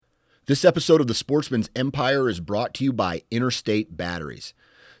This episode of The Sportsman's Empire is brought to you by Interstate Batteries.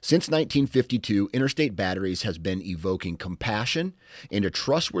 Since 1952, Interstate Batteries has been evoking compassion and a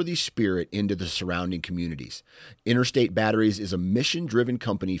trustworthy spirit into the surrounding communities. Interstate Batteries is a mission-driven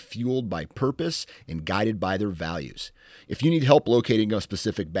company fueled by purpose and guided by their values. If you need help locating a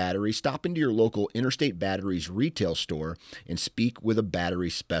specific battery, stop into your local Interstate Batteries retail store and speak with a battery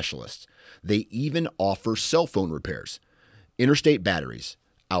specialist. They even offer cell phone repairs. Interstate Batteries,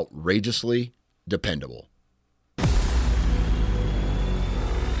 outrageously dependable.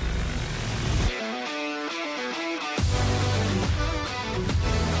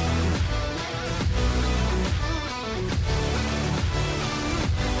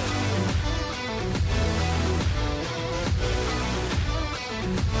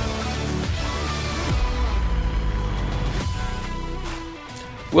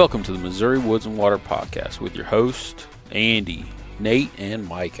 Welcome to the Missouri Woods and Water Podcast with your host, Andy, Nate, and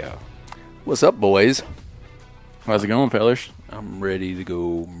Micah. What's up, boys? How's it going, fellas? I'm ready to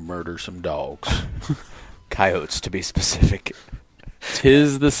go murder some dogs. Coyotes, to be specific.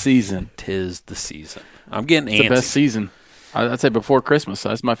 Tis the season. Tis the season. I'm getting It's antsy. the best season. I'd say before Christmas.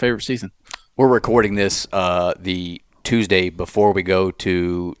 That's my favorite season. We're recording this the Tuesday before we go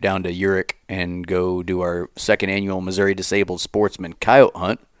down to Urick and go do our second annual Missouri Disabled Sportsman Coyote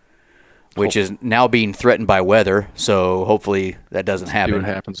Hunt, which is now being threatened by weather. So hopefully that doesn't happen. See what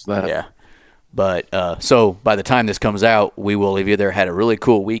happens with that. Yeah. But so by the time this comes out, we will have either had a really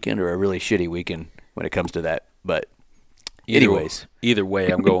cool weekend or a really shitty weekend when it comes to that. But anyways, Either way,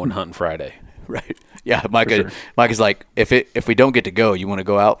 I'm going hunting Friday. right. Yeah, Micah. sure. Micah's like, if we don't get to go, you want to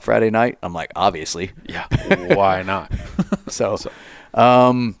go out Friday night? I'm like, obviously. Yeah, why not? So,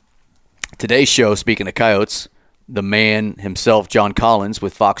 today's show, speaking of coyotes, the man himself, John Collins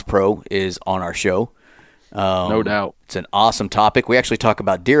with Fox Pro, is on our show. No doubt. It's an awesome topic. We actually talk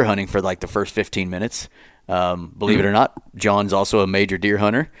about deer hunting for like the first 15 minutes. Believe it or not, John's also a major deer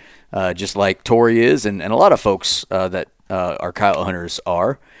hunter, just like Tori is, and a lot of folks that are coyote hunters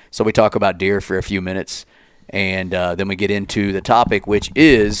are. So we talk about deer for a few minutes, and then we get into the topic, which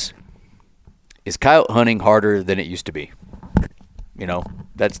is coyote hunting harder than it used to be? You know,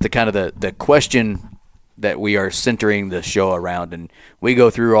 that's the kind of the question that we are centering the show around, and we go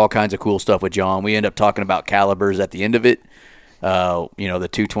through all kinds of cool stuff with John. We end up talking about calibers at the end of it. The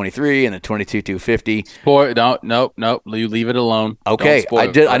 223 and the 22-250. Boy, nope. You leave it alone. Okay, Don't spoil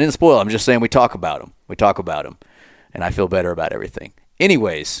it. I didn't spoil. I'm just saying we talk about them, and I feel better about everything.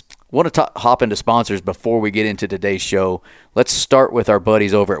 Anyways, want to hop into sponsors before we get into today's show. Let's start with our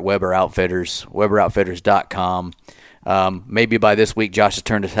buddies over at Weber Outfitters, WeberOutfitters.com. Maybe by this week, Josh has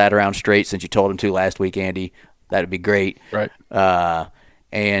turned his hat around straight since you told him to last week, Andy. That would be great. Right.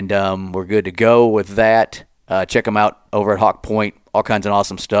 And we're good to go with that. Check them out over at Hawk Point. All kinds of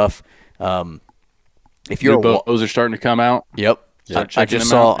awesome stuff. If you're New bows are starting to come out. Yep. Start I checking just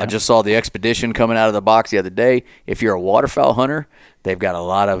them saw out, yeah. I just saw the Expedition coming out of the box the other day. If you're a waterfowl hunter, they've got a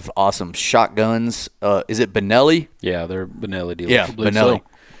lot of awesome shotguns. Is it Benelli? Yeah, they're Benelli dealers. Yeah, Benelli.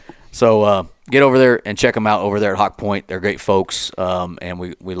 So get over there and check them out over there at Hawk Point. They're great folks, and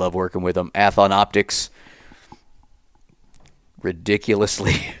we love working with them. Athlon Optics,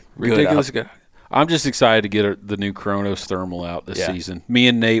 ridiculously Ridiculous good. guy. I'm just excited to get the new Kronos thermal out this Yeah. season. Me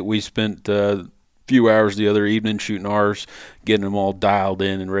and Nate, we spent a few hours the other evening shooting ours, getting them all dialed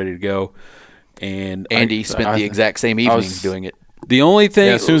in and ready to go. And Andy spent the exact same evening doing it. the only thing,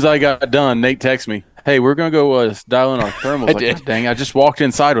 Yeah, as soon as I got done, Nate texted me, "Hey, we're gonna go dial in our thermals." I Like, did. "God dang, I just walked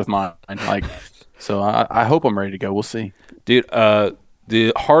inside with mine. Like, so I hope I'm ready to go. We'll see. dude,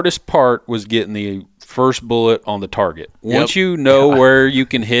 the hardest part was getting the first bullet on the target. Once you know where you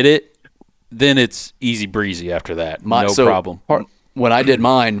can hit it, then it's easy breezy after that. No problem. When I did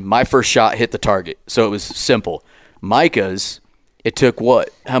mine, my first shot hit the target, so it was simple. Micah's, it took what?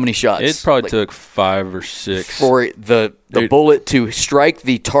 How many shots? It probably took 5 or 6. for the bullet to strike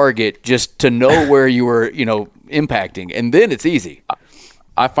the target, just to know where you were, impacting, and then it's easy.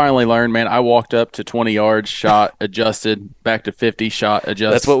 I finally learned, man. I walked up to 20 yards, shot, adjusted, back to 50, shot,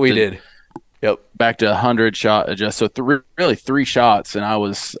 adjusted. That's what we did. Yep. Back to 100, shot, adjust. So really 3 shots, and I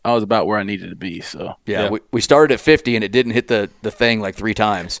was about where I needed to be. So Yeah. We started at 50, and it didn't hit the thing like 3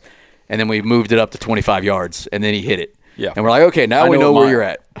 times, and then we moved it up to 25 yards, and then he hit it. Yeah. And we're like, okay, now we know where you're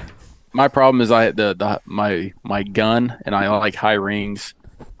at. my problem is my gun, and I like high rings,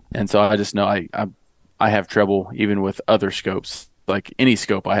 and so I just know I have trouble even with other scopes. Like any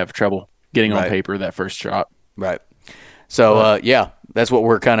scope, I have trouble getting on paper that first shot. Right. So, that's what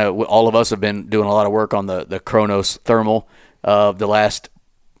we're kind of – all of us have been doing a lot of work on the Kronos thermal the last,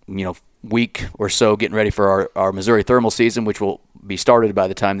 week or so, getting ready for our Missouri thermal season, which will be started by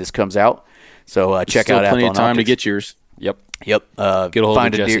the time this comes out. So check out plenty Athlon of time Optics. to get yours. Yep. Yep. Get a hold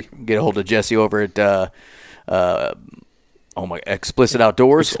of Jesse. Get a hold of Jesse over at Explicit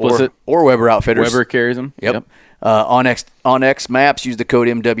Outdoors or Weber Outfitters. Weber carries them. Yep. On X Maps, use the code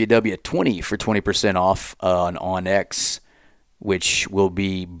MWW20 for 20% off on X, which will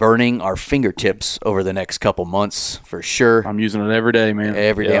be burning our fingertips over the next couple months for sure. I'm using it every day, man.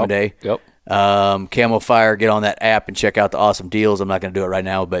 Every damn day. Yep. Camo Fire, get on that app and check out the awesome deals. I'm not going to do it right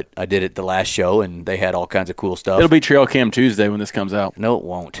now, but I did it the last show, and they had all kinds of cool stuff. It'll be Trail Cam Tuesday when this comes out. No, it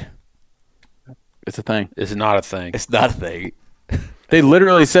won't. It's a thing. It's not a thing. It's not a thing. They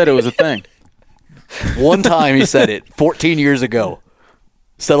literally said it was a thing. One time he said it 14 years ago.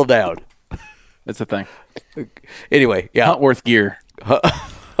 Settle down. It's a thing. Anyway, yeah. Huntworth gear.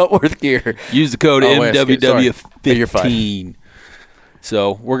 Huntworth gear. Use the code You're fine. MWW15.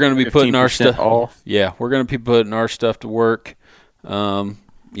 So we're going to be putting our 15% stuff off. Yeah, we're going to be putting our stuff to work, in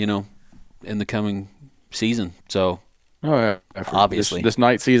the coming season. So Oh, yeah. Obviously. This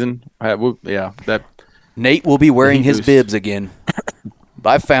night season, that Nate will be wearing his boost. bibs again.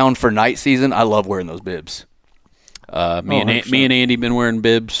 I found for night season, I love wearing those bibs. me and Andy been wearing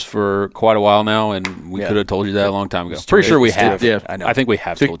bibs for quite a while now, and we could have told you that a long time ago. Pretty sure we have. Yeah, I know. I think we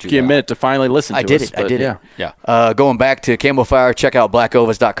have told you took you a that. minute to finally listen to us. I did it. Yeah. Going back to Camo Fire, check out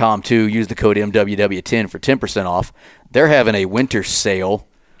blackovas.com too. Use the code MWW10 for 10% off. They're having a winter sale.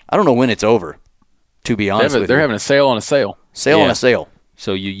 I don't know when it's over, to be honest with you. They're having a sale on a sale. Sale on Yeah. a sale.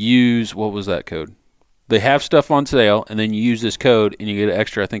 So you use, what was that code? They have stuff on sale, and then you use this code, and you get an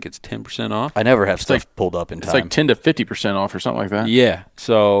extra, I think it's 10% off. I never have stuff pulled up in It's time. like 10 to 50% off or something like that. Yeah.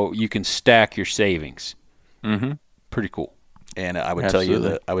 So you can stack your savings. Mm-hmm. Pretty cool. And I would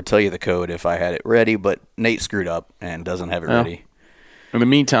Absolutely. tell you the code if I had it ready, but Nate screwed up and doesn't have it ready. In the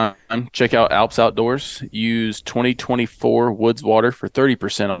meantime, check out Alps Outdoors. Use 2024 Woods Water for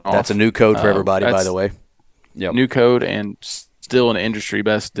 30% off. That's a new code for everybody, by that's- the way. Yep. New code and still an industry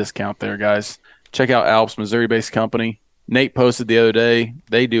best discount there, guys. Check out Alps, Missouri-based company. Nate posted the other day.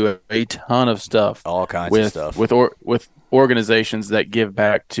 They do a ton of stuff. All kinds with, of stuff. With organizations that give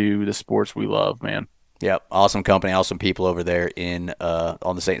back to the sports we love, man. Yep, awesome company, awesome people over there in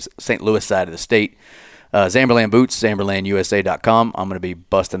on the St. Louis side of the state. Zamberlan Boots, ZamberlanUSA.com. I'm going to be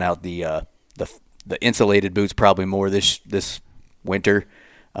busting out the insulated boots probably more this winter.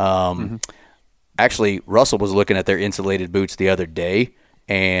 Actually, Russell was looking at their insulated boots the other day,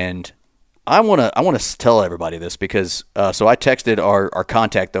 and I want to tell everybody this because so I texted our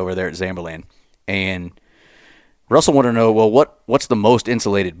contact over there at Zamberlan, and Russell wanted to know, well, what's the most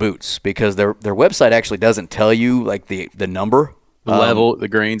insulated boots? Because their website actually doesn't tell you like the number, The level, the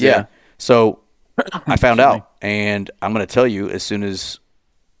grains. yeah. So I found out, and I'm going to tell you as soon as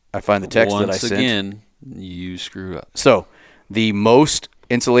I find the text that I Once sent. again, you screw up. So the most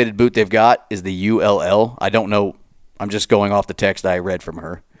insulated boot they've got is the ULL. I don't know. I'm just going off the text I read from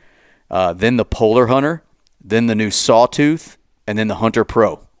her. Then the Polar Hunter, then the new Sawtooth, and then the Hunter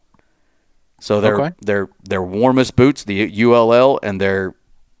Pro. So they're warmest boots, the ULL, and they're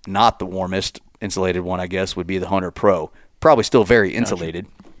not the warmest insulated one, I guess, would be the Hunter Pro. Probably still very insulated.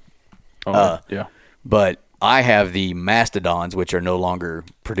 Yeah. But I have the Mastodons, which are no longer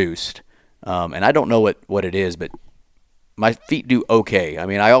produced. And I don't know what it is, but my feet do okay. I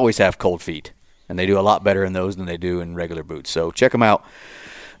mean, I always have cold feet, and they do a lot better in those than they do in regular boots. So check them out.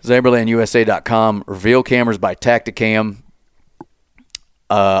 ZamberlanUSA.com. Reveal cameras by Tacticam.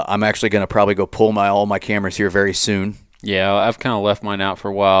 I'm actually going to probably go pull all my cameras here very soon. Yeah, I've kind of left mine out for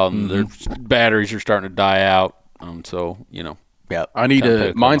a while, and their batteries are starting to die out. So, Yeah. I need Kinda pick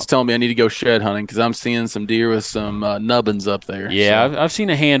to. them Mine's up. telling me I need to go shed hunting because I'm seeing some deer with some nubbins up there. Yeah, So, I've seen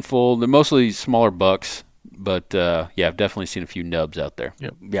a handful. They're mostly smaller bucks, but I've definitely seen a few nubs out there.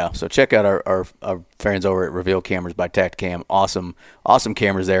 Yeah, so check out our friends over at Reveal Cameras by Tacticam. Awesome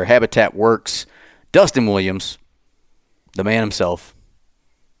cameras there. Habitat Works. Dustin Williams, the man himself,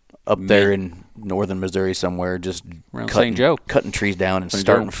 up there in northern Missouri somewhere, just Around St. Joe. cutting trees down and St.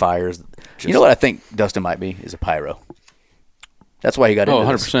 starting Joe. fires. You know what I think Dustin might be? Is a pyro. That's why he got into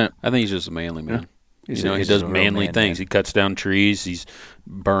this. 100%. I think he's just a manly man. He's He just does a real manly man, things. man. He cuts down trees. He's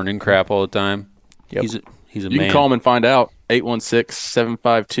burning crap all the time. Yep. He's a You man. can call them and find out.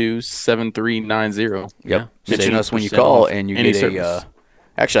 816-752-7390. Yep. Mention us when you 70% call, off and you any get service.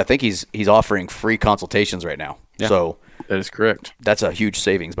 Actually, I think he's offering free consultations right now. Yeah. So That is correct. that's a huge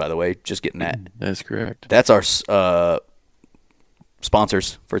savings, by the way. Just getting that. That is correct. That's our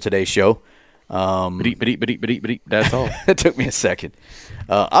sponsors for today's show. Ba-deep. That's all. It took me a second.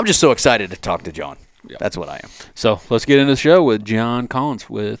 I'm just so excited to talk to John. Yep. That's what I am. So let's get into the show with John Collins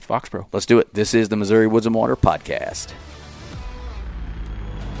with Fox Pro. Let's do it. This is the Missouri Woods and Water Podcast.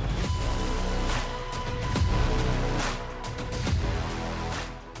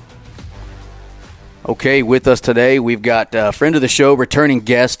 Okay, with us today, we've got a friend of the show, returning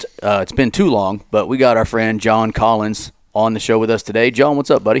guest. It's been too long, but we got our friend John Collins on the show with us today. John,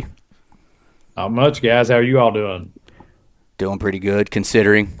 what's up, buddy? Not much, guys. How are you all doing? Doing pretty good,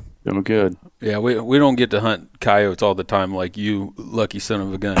 considering. Doing good. Yeah, we don't get to hunt coyotes all the time like you lucky son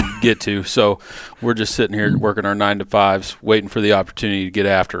of a gun get to. So we're just sitting here working our 9 to 5s, waiting for the opportunity to get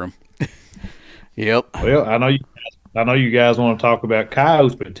after them. Yep. Well, I know you guys want to talk about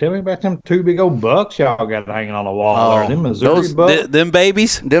coyotes, but tell me about them 2 big old bucks y'all got hanging on the wall. Are them Missouri bucks? Them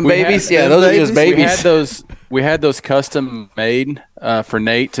babies? Them babies? Those are just babies. We had those custom made for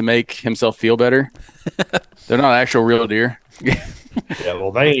Nate to make himself feel better. They're not actual real deer. Yeah,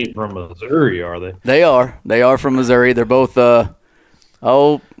 well, they ain't from Missouri, are they? They are. They are from Missouri. They're both, how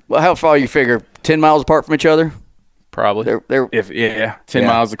far you figure? 10 miles apart from each other? Probably. They're 10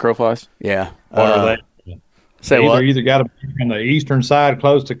 miles the crow flies. Yeah. Or are they? Say They what? either got to be on the eastern side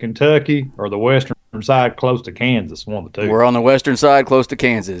close to Kentucky or the western side close to Kansas, one of the two. We're on the western side, close to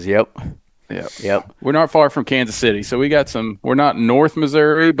Kansas. Yep. Yep. We're not far from Kansas City, so we got some. We're not North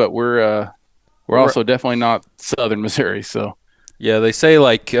Missouri, but we're also definitely not Southern Missouri. So Yeah, they say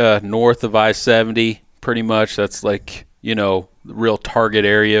like north of I-70, pretty much. That's like, the real target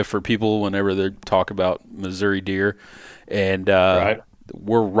area for people whenever they talk about Missouri deer. And Right.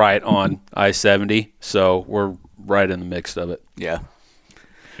 we're right on I-70, so we're right in the mix of it. Yeah.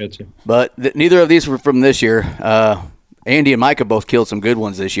 Gotcha. But neither of these were from this year. Andy and Micah both killed some good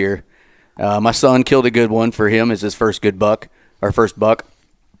ones this year. My son killed a good one for him as his first good buck, our first buck.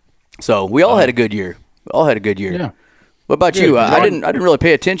 So we all had a good year. yeah. What about you? I didn't really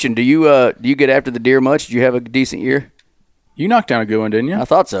pay attention. Do you get after the deer much? Did you have a decent year? You knocked down a good one, didn't you? I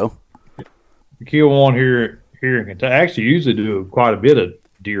thought so. I kill one here in Kentucky. I actually usually do quite a bit of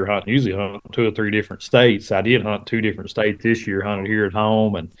deer hunting. Usually hunt 2 or 3 different states. I did hunt 2 different states this year. Hunted here at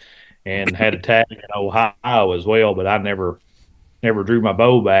home and had a tag in Ohio as well. But I never drew my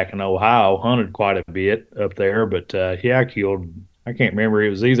bow back in Ohio. Hunted quite a bit up there. But I killed. I can't remember. It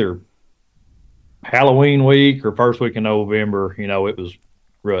was either Halloween week or first week in November. It was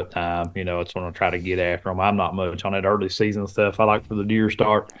rut time. It's when I try to get after them. I'm not much on that early season stuff. I like for the deer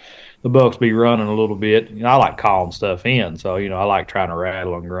start, the bucks be running a little bit. I like calling stuff in. So, I like trying to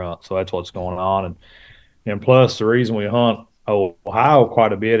rattle and grunt. So that's what's going on. And plus the reason we hunt Ohio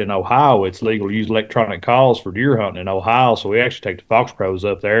quite a bit, in Ohio, it's legal to use electronic calls for deer hunting in Ohio. So we actually take the fox crows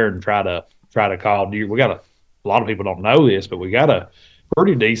up there and try to call deer. We got a lot of people don't know this, but we got a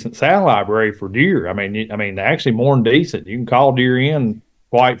pretty decent sound library for deer. I mean, actually more than decent. You can call deer in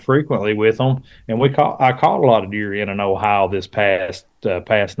quite frequently with them, and I caught a lot of deer in Ohio this past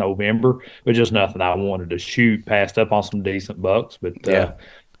November, but just nothing I wanted to shoot. Passed up on some decent bucks, but I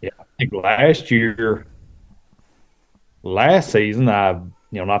think last season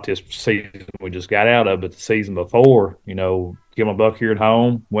not this season we just got out of, but the season before, killed a buck here at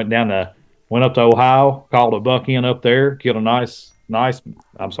home. Went up to Ohio, called a buck in up there, killed a nice.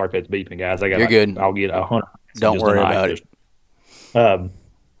 I'm sorry if that's beeping, guys. You're good. I'll get 100. Don't worry about it.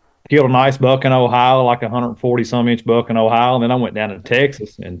 Killed a nice buck in Ohio, like 140 some inch buck in Ohio. And then I went down to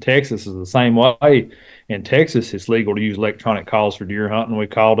Texas, and Texas is the same way. In Texas, it's legal to use electronic calls for deer hunting. We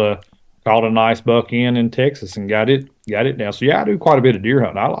called a nice buck in Texas and got it down. So I do quite a bit of deer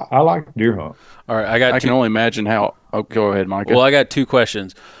hunting. I like deer hunt. All right, I can only imagine how. Oh, go ahead, Micah. Well, I got 2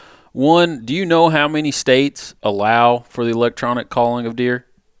 questions. One, do you know how many states allow for the electronic calling of deer?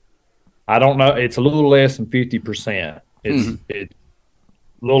 I don't know. It's a little less than 50%. It's a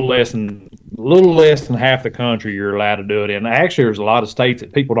little less than half the country you're allowed to do it in. Actually, there's a lot of states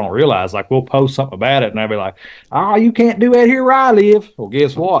that people don't realize. Like, we'll post something about it, and they'll be like, "Oh, you can't do that here where I live." Well,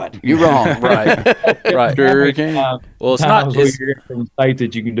 guess what? You're wrong. Right. Right. Sure you can. Well, it's not. We hear from states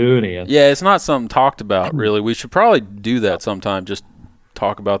that you can do it in. Yeah, it's not something talked about, really. We should probably do that sometime, just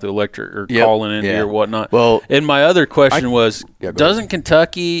talk about the electric or calling in deer or whatnot. Well, and my other question was, doesn't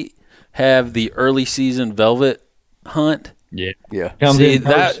Kentucky have the early season velvet hunt? Yeah. Yeah. See, in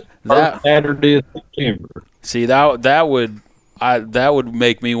first Saturday of September. See, that would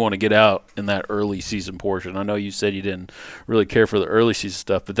make me want to get out in that early season portion. I know you said you didn't really care for the early season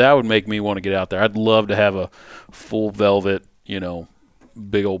stuff, but that would make me want to get out there. I'd love to have a full velvet,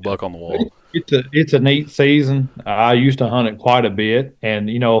 big old buck on the wall. It's a neat season. I used to hunt it quite a bit, and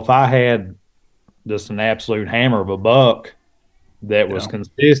if I had just an absolute hammer of a buck that was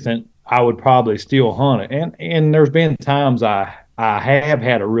consistent, I would probably still hunt it. And there's been times I have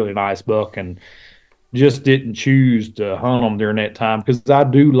had a really nice buck and just didn't choose to hunt them during that time, because I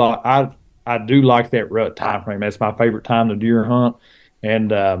do like that rut time frame. That's my favorite time to deer hunt.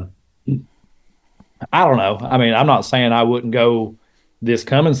 And I don't know. I mean, I'm not saying I wouldn't go this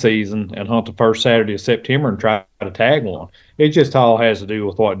coming season and hunt the first Saturday of September and try to tag one. It just all has to do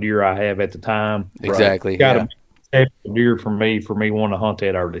with what deer I have at the time. Exactly. Got to be deer for me wanting to hunt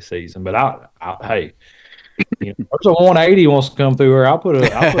that early season. But hey, there's a 180 wants to come through here. I'll put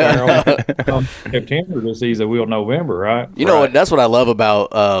her on September this season. We'll November, right? You know what? That's what I love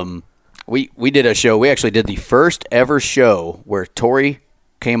about. We did a show. We actually did the first ever show where Tori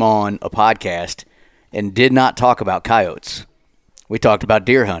came on a podcast and did not talk about coyotes. We talked about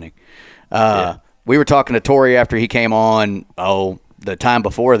deer hunting. We were talking to Tori after he came on. The time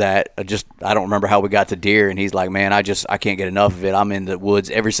before that, I don't remember how we got to deer, and he's like, "Man, I can't get enough of it. I'm in the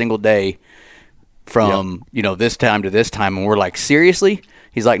woods every single day from this time to this time." And we're like, "Seriously?"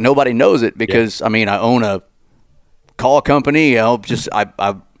 He's like, "Nobody knows it because I own a call company.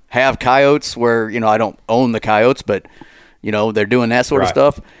 I have coyotes where I don't own the coyotes, but they're doing that sort of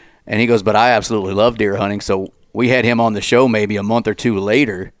stuff." And he goes, "But I absolutely love deer hunting." So we had him on the show maybe a month or two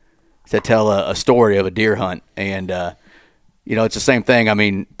later to tell a story of a deer hunt. And, it's the same thing. I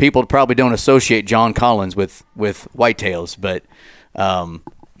mean, people probably don't associate John Collins with whitetails, but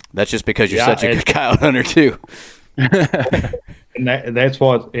that's just because you're such a good coyote hunter too. And that's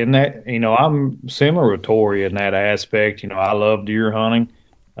what, I'm similar with Tori in that aspect. I love deer hunting.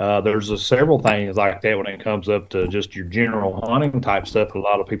 There's several things like that when it comes up to just your general hunting type stuff a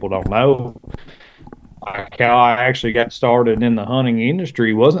lot of people don't know. Like how I actually got started in the hunting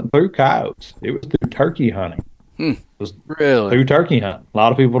industry wasn't through coyotes. It was through turkey hunting. It was Really? through turkey hunting. A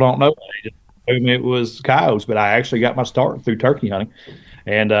lot of people don't know that. They just assume it was coyotes, but I actually got my start through turkey hunting.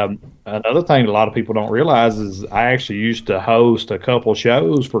 And another thing a lot of people don't realize is I actually used to host a couple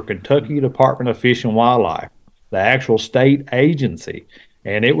shows for Kentucky Department of Fish and Wildlife, the actual state agency.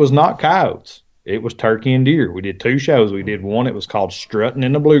 And it was not coyotes. It was turkey and deer. We did 2 shows. We did one. It was called Strutting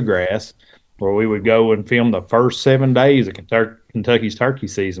in the Bluegrass, where we would go and film the first 7 days of Kentucky's turkey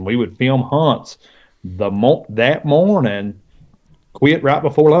season. We would film hunts that morning, quit right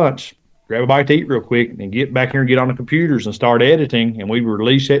before lunch, grab a bite to eat real quick, and get back here and get on the computers and start editing. And we would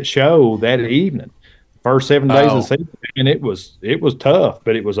release that show that evening. First 7 days of the season, and it was tough,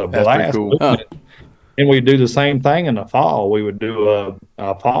 but it was a blast. Cool. And we'd do the same thing in the fall. We would do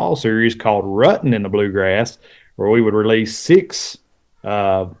a fall series called Rutting in the Bluegrass, where we would release 6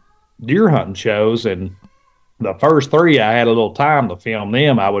 deer hunting shows. And the first 3, I had a little time to film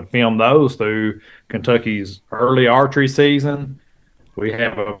them. I would film those through Kentucky's early archery season. We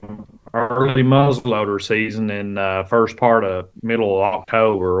have a early muzzleloader season in first part of middle of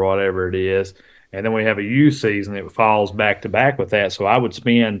October or whatever it is. And then we have a youth season that falls back to back with that. So I would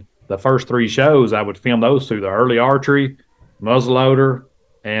spend the first 3 shows, I would film those through the early archery, muzzleloader,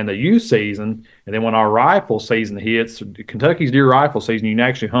 and the youth season. And then when our rifle season hits, Kentucky's deer rifle season, you can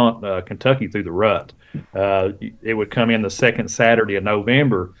actually hunt Kentucky through the rut. It would come in the second Saturday of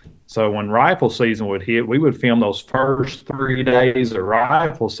November. So when rifle season would hit, we would film those first 3 days of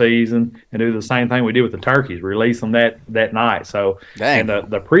rifle season and do the same thing we did with the turkeys, release them that night. So, and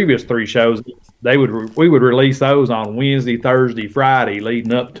the previous 3 shows, we would release those on Wednesday, Thursday, Friday,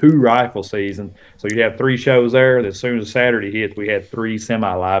 leading up to rifle season. So you have 3 shows there. As soon as Saturday hits, we had 3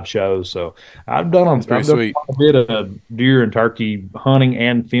 semi-live shows. So I've done quite a bit of deer and turkey hunting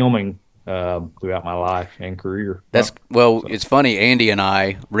and filming throughout my life and career. It's funny. Andy and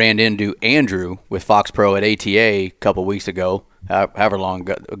I ran into Andrew with Fox Pro at ATA a couple weeks ago, however long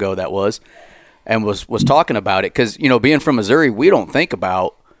ago that was, and was talking about it because being from Missouri, we don't think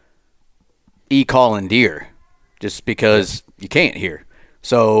about calling deer just because you can't hear.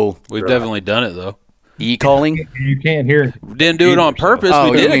 So we've definitely done it though. Calling? You can't hear. We didn't do it on purpose.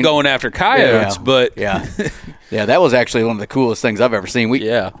 We did it going after coyotes, but yeah, that was actually one of the coolest things I've ever seen. We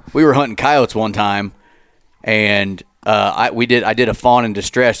were hunting coyotes one time, and I did a fawn in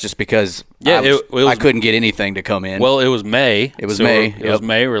distress just because I couldn't get anything to come in. Well, it was May. It was May. It was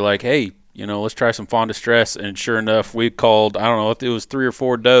May. We're like, hey, let's try some fawn distress, and sure enough, we called. I don't know if it was 3 or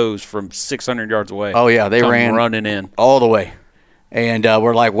 4 does from 600 yards away. Oh yeah, they ran running in all the way. And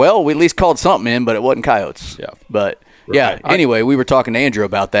we're like, well, we at least called something in, but it wasn't coyotes. Yeah. But, anyway, we were talking to Andrew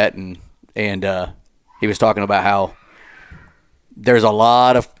about that, and he was talking about how there's a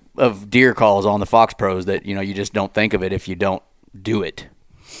lot of deer calls on the Fox Pros that, you just don't think of it if you don't do it.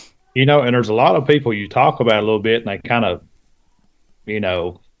 And there's a lot of people you talk about a little bit, and they kind of,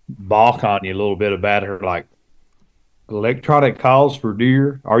 balk on you a little bit about it, like, electronic calls for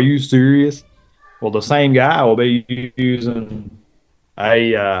deer? Are you serious? Well, the same guy will be using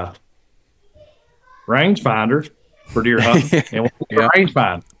a rangefinder for deer hunting. And what's a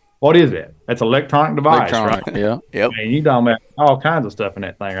rangefinder? What is it? That's an electronic device, right? Yeah. Yep. And you don't have all kinds of stuff in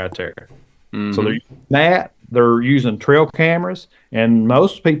that thing right there. Mm-hmm. So they're using that. they're using trail cameras, and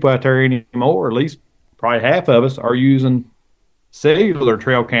most people out there anymore, at least probably half of us, are using cellular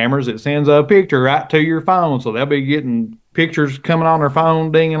trail cameras. It sends a picture right to your phone, so they'll be getting pictures coming on their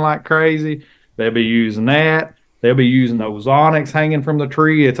phone dinging like crazy. They'll be using that. They'll be using those onyx hanging from the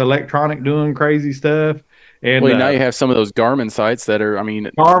tree. It's electronic doing crazy stuff. And Well, now you have some of those Garmin sites that are, I mean,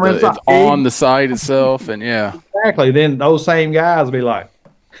 Garmin it's on the site itself, and yeah. exactly. Then those same guys will be like,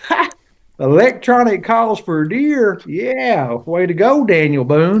 ha, electronic calls for deer. Yeah, way to go, Daniel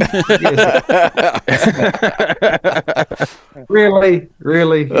Boone. Really,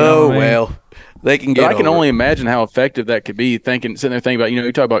 really. Oh, well, they can get But I can over only it. imagine how effective that could be. Sitting there thinking about,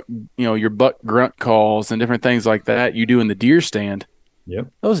 you talk about, your buck grunt calls and different things like that you do in the deer stand. Yep.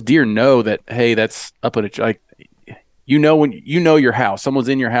 Those deer know that, hey, that's up at a, like, when your house, someone's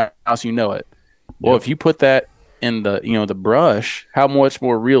in your house, you know it. Well, if you put that in the, the brush, how much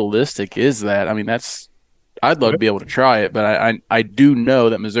more realistic is that? I mean, I'd love to be able to try it, but I do know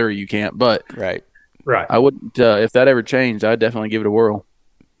that Missouri you can't. But Right. I wouldn't, if that ever changed, I'd definitely give it a whirl.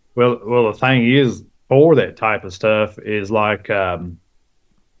 Well, the thing is, for that type of stuff is like,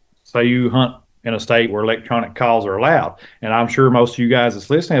 say you hunt in a state where electronic calls are allowed, and I'm sure most of you guys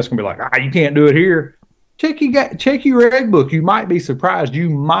that's listening is going to be like, you can't do it here. Check your reg book. You might be surprised. You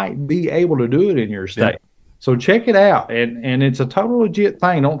might be able to do it in your state. Yeah. So check it out, and it's a total legit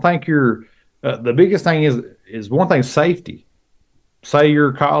thing. Don't think you're. The biggest thing is one thing: safety. Say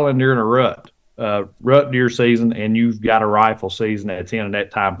you're calling during a rut deer season, and you've got a rifle season that's in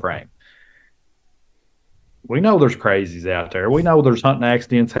that time frame. We know there's crazies out there. We know there's hunting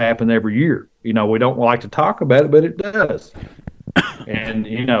accidents happen every year. We don't like to talk about it, but it does. And,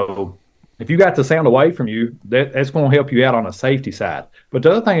 if you got the sound away from you, that's going to help you out on the safety side. But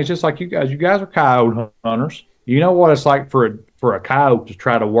the other thing is just like you guys are coyote hunters. You know what it's like for a coyote to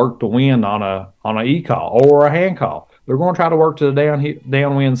try to work the wind on a e-call or a hand call. They're going to try to work to the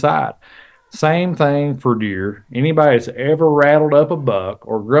downwind side. Same thing for deer. Anybody that's ever rattled up a buck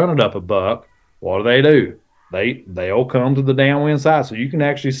or grunted up a buck, what do? They'll come to the downwind side, so you can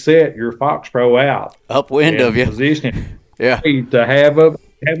actually set your Fox Pro out upwind of you, position, yeah, to have a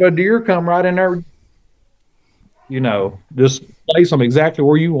deer come right in there. Just place them exactly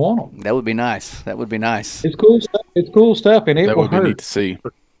where you want them. That would be nice. It's cool stuff. And it will would be hurt. neat to see.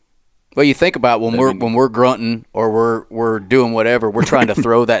 Well, you think about when we're grunting or we're doing whatever, we're trying to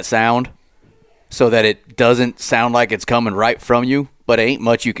throw that sound so that it doesn't sound like it's coming right from you, but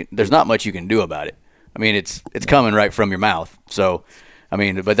there's not much you can do about it. I mean, it's coming right from your mouth. So, I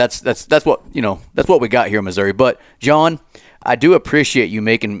mean, but that's what, that's what we got here in Missouri. But John, I do appreciate you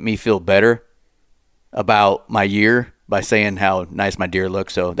making me feel better about my year by saying how nice my deer look.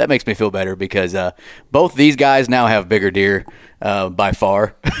 So that makes me feel better because both these guys now have bigger deer by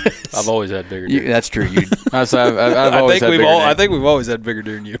far. I've always had bigger deer. That's true. I've always had bigger deer. I think we've always had bigger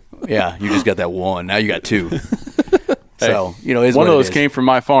deer than you. Yeah, you just got that one. Now you got two. So, is one what of those it is. came from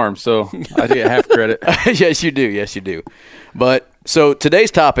my farm, so I get half credit. Yes, you do. But so today's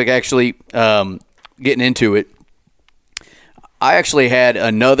topic, actually, getting into it, I actually had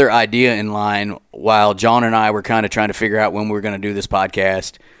another idea in line while John and I were kind of trying to figure out when we were going to do this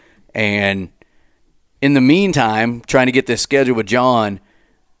podcast. And in the meantime, trying to get this scheduled with John,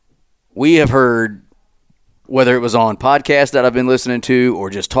 we have heard, whether it was on podcasts that I've been listening to or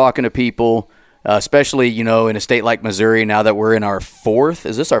just talking to people, especially, in a state like Missouri, now that we're in our fourth.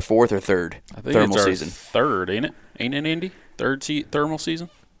 Is this our fourth or third thermal season? Third, ain't it? Ain't it, Indy? Third thermal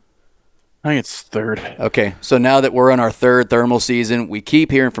season? I think it's third. Okay, so now that we're in our third thermal season, we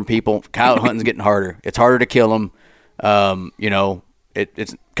keep hearing from people, coyote hunting's getting harder. It's harder to kill them.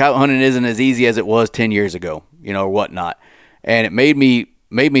 It's coyote hunting isn't as easy as it was 10 years ago, or whatnot. And it made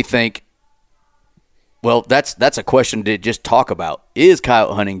me think, well, that's a question to just talk about. Is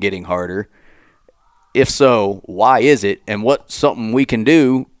coyote hunting getting harder? If so, why is it? And what's something we can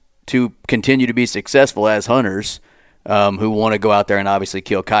do to continue to be successful as hunters who want to go out there and obviously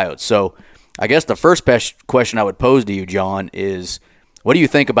kill coyotes? So I guess the first question I would pose to you, John, is what do you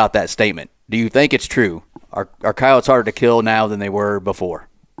think about that statement? Do you think it's true? Are coyotes harder to kill now than they were before?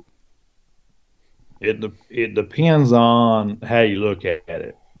 It depends on how you look at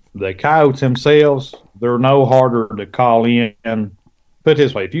it. The coyotes themselves, they're no harder to call in. Put it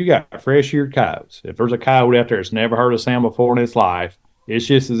this way, if you got fresh-eared coyotes, if there's a coyote out there that's never heard a sound before in its life, it's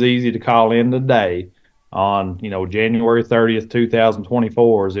just as easy to call in today on, January 30th,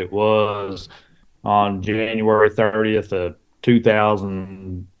 2024 as it was on January 30th of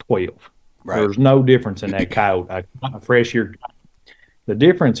 2012. Right. There's no difference in that coyote, a fresh-eared coyote. The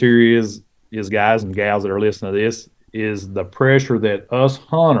difference here is guys and gals that are listening to this, is the pressure that us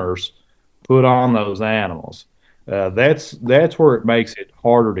hunters put on those animals, that's where it makes it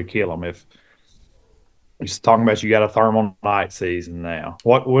harder to kill them. If you're talking about you got a thermal night season now,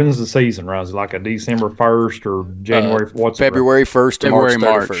 when's the season runs? Is it like a December 1st or January? What's February 1st to February,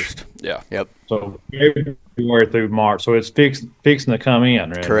 March March. 31st. Yeah. Yep. So February through March. So it's fixing to come in,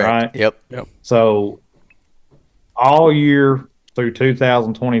 really, Correct. right? Yep. So all year through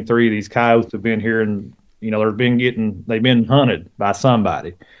 2023, these coyotes have been here, and they've been hunted by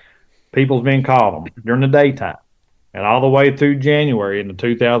somebody. People's been calling them during the daytime, and all the way through January into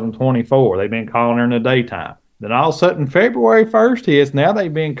 2024, they've been calling during the daytime. Then all of a sudden, February 1st hits. Now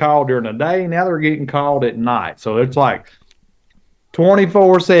they've been called during the day. Now they're getting called at night. So it's like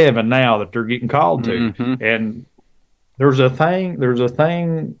 24/7 now that they're getting called to. Mm-hmm. And there's a thing.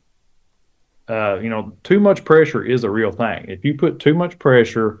 Too much pressure is a real thing. If you put too much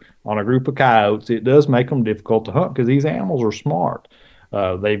pressure on a group of coyotes, it does make them difficult to hunt because these animals are smart.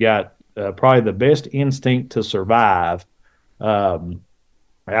 They've got probably the best instinct to survive out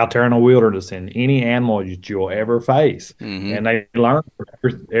there in the wilderness in any animal that you'll ever face. Mm-hmm. And they learn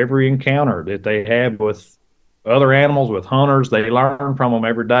from every encounter that they have with other animals, with hunters. They learn from them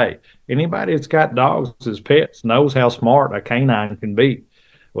every day. Anybody that's got dogs as pets knows how smart a canine can be.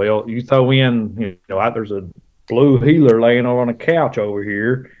 Well, you throw in, there's a blue heeler laying on a couch over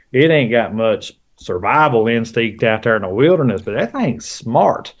here. It ain't got much survival instinct out there in the wilderness, but that thing's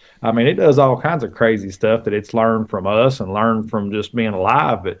smart. I mean, it does all kinds of crazy stuff that it's learned from us and learned from just being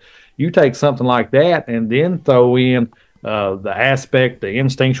alive. But you take something like that and then throw in the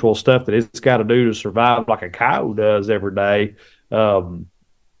instinctual stuff that it's got to do to survive like a coyote does every day.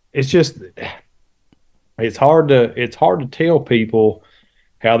 It's hard to tell people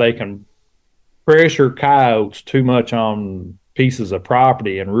how they can pressure coyotes too much on pieces of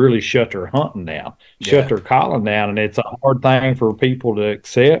property and really shut their hunting down, shut their calling down. And it's a hard thing for people to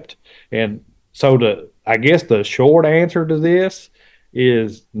accept. And so I guess the short answer to this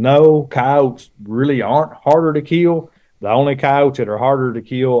is no, coyotes really aren't harder to kill. The only coyotes that are harder to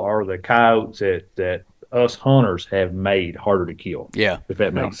kill are the coyotes that us hunters have made harder to kill. Yeah. If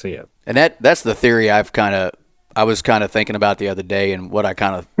that makes sense. And that's the theory I was kind of thinking about the other day, and what I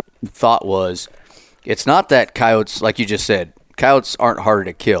kind of thought was, it's not that coyotes, like you just said, coyotes aren't harder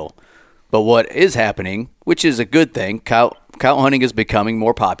to kill. But what is happening, which is a good thing, coyote hunting is becoming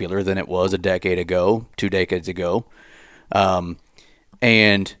more popular than it was a decade ago, 2 decades ago.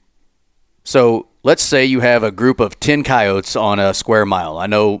 And so let's say you have a group of 10 coyotes on a square mile. I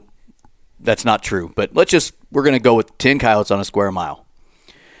know that's not true, but we're going to go with 10 coyotes on a square mile.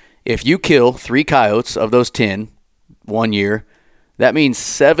 If you kill 3 coyotes of those 10 one year, that means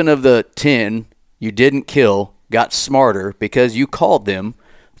 7 of the 10 you didn't kill got smarter because you called them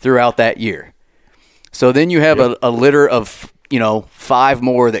throughout that year. So then you have a litter of, 5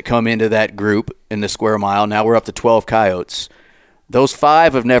 more that come into that group in the square mile. Now we're up to 12 coyotes. Those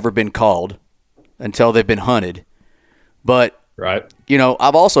 5 have never been called until they've been hunted. But, right.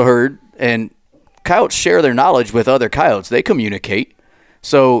 I've also heard, and coyotes share their knowledge with other coyotes. They communicate.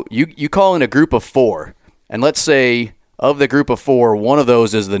 So you call in a group of 4, and let's say of the group of 4, one of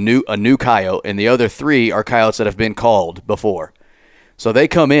those is a new coyote, and the other 3 are coyotes that have been called before. So they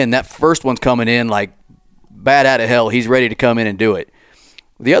come in. That first one's coming in like bat out of hell. He's ready to come in and do it.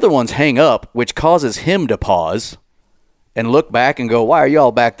 The other ones hang up, which causes him to pause and look back and go, why are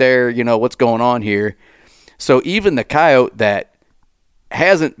y'all back there? What's going on here? So even the coyote that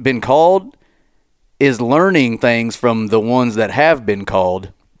hasn't been called is learning things from the ones that have been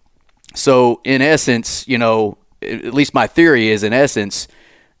called. So in essence, at least my theory is, in essence,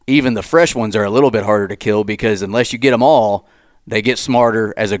 even the fresh ones are a little bit harder to kill because unless you get them all, they get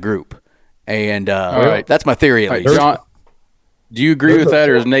smarter as a group. And right. That's my theory at least. John, do you agree with that,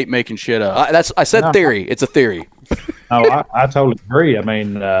 or is Nate making shit up? I said theory. It's a theory. No, I totally agree. I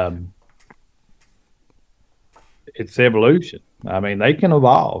mean, it's evolution. I mean, they can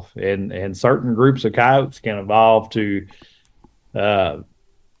evolve, and certain groups of coyotes can evolve to. I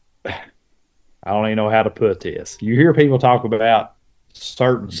don't even know how to put this. You hear people talk about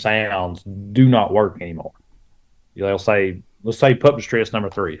certain sounds do not work anymore. They'll say, let's say pup distress number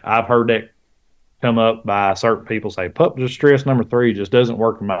 3. I've heard that come up by certain people say pup distress number 3 just doesn't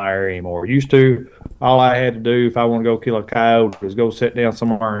work in my area anymore. Used to, all I had to do if I want to go kill a coyote was go sit down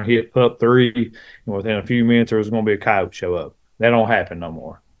somewhere and hit pup 3, and within a few minutes there was going to be a coyote show up. That don't happen no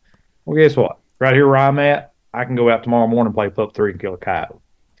more. Well, guess what? Right here where I'm at, I can go out tomorrow morning and play pup 3 and kill a coyote.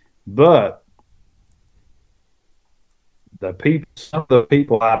 But some of the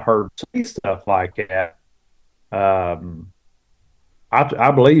people I've heard say stuff like that, I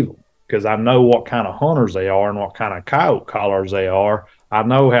believe them because I know what kind of hunters they are and what kind of coyote callers they are. I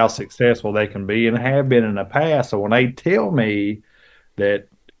know how successful they can be and have been in the past. So when they tell me that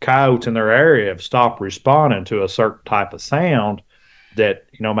coyotes in their area have stopped responding to a certain type of sound, that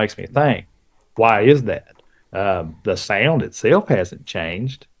makes me think, why is that? The sound itself hasn't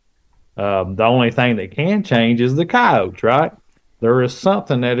changed. The only thing that can change is the coyotes, right? There is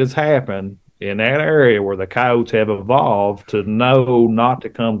something that has happened in that area where the coyotes have evolved to know not to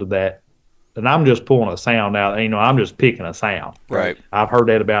come to that. And I'm just pulling a sound out. I'm just picking a sound. Right. I've heard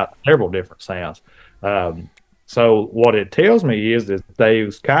that about several different sounds. So what it tells me is that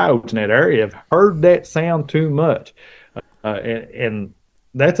those coyotes in that area have heard that sound too much. And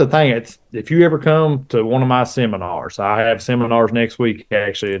that's the thing. It's, if you ever come to one of my seminars, I have seminars next week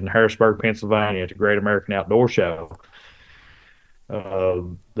actually in Harrisburg, Pennsylvania at the Great American Outdoor Show.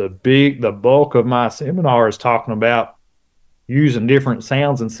 The bulk of my seminar is talking about using different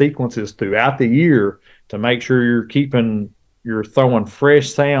sounds and sequences throughout the year to make sure you're throwing fresh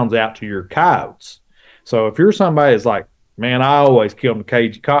sounds out to your coyotes. So if you're somebody that's like, man, I always kill them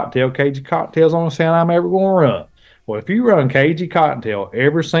cagey cottontail. Cagey cottontail's the only sound I'm ever going to run. Well, if you run cagey cottontail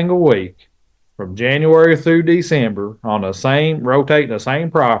every single week from January through December on rotating the same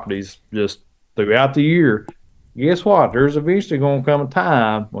properties just throughout the year, guess what? There's eventually going to come a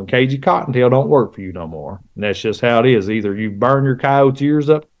time when cagey cottontail don't work for you no more. And that's just how it is. Either you burn your coyote's ears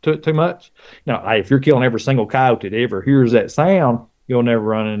up too much. If you're killing every single coyote that ever hears that sound, you'll never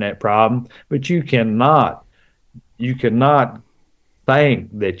run into that problem. But you cannot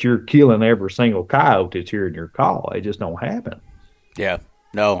think that you're killing every single coyote that's hearing your call. It just don't happen. Yeah.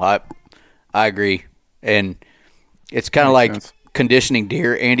 No, I agree. And it's kind of like conditioning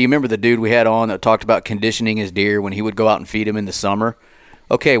deer. Andy, you remember the dude we had on that talked about conditioning his deer when he would go out and feed him in the summer?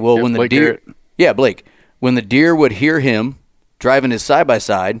 Okay, well, when the Blake deer Garrett. Yeah, Blake. When the deer would hear him driving his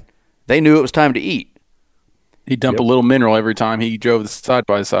side-by-side, they knew it was time to eat. He'd dump a little mineral every time he drove the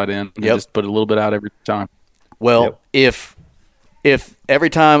side-by-side in. And Yep. Just put a little bit out every time. Well, if every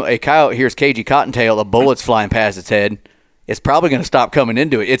time a coyote hears cagey cottontail, a bullet's flying past its head, it's probably going to stop coming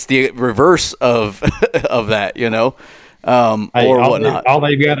into it. It's the reverse of of that, or whatnot. All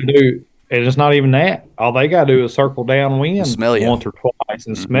they've got to do, and it's not even that. All they got to do is circle downwind Smell you. once or twice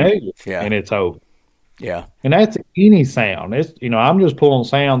and smell you, Yeah. and it's over. Yeah. And that's any sound. It's I'm just pulling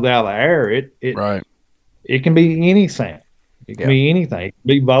sounds out of the air. Right. It can be any sound. It can be anything. It can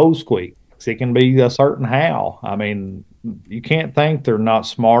be bow squeaks. It can be a certain howl. I mean, you can't think they're not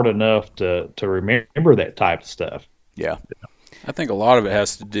smart enough to remember that type of stuff. Yeah. I think a lot of it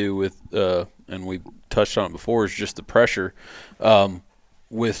has to do with, and we touched on it before, is just the pressure.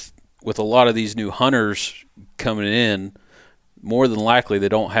 With a lot of these new hunters coming in, more than likely they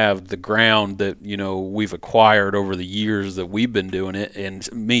don't have the ground that we've acquired over the years that we've been doing it. And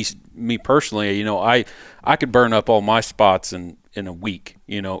me personally, I could burn up all my spots in a week,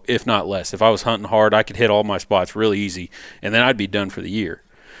 if not less. If I was hunting hard, I could hit all my spots really easy, and then I'd be done for the year.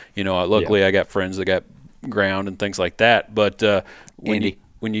 Luckily I got friends that got ground and things like that. But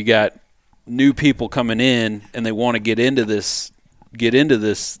when you got new people coming in and they want to get into this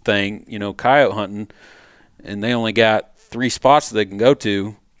thing, coyote hunting, and they only got 3 spots that they can go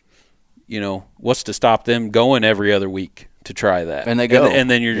to, what's to stop them going every other week to try that? And they go. And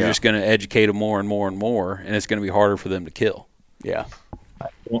then you're just going to educate them more and more and more, and it's going to be harder for them to kill. Yeah.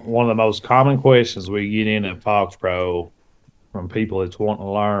 One of the most common questions we get in at Fox Pro from people that's wanting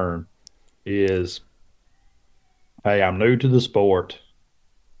to learn is, hey, I'm new to the sport.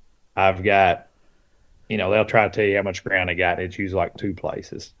 I've got, they'll try to tell you how much ground they got. It's usually like 2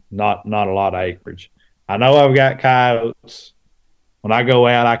 places, not a lot of acreage. I know I've got coyotes. When I go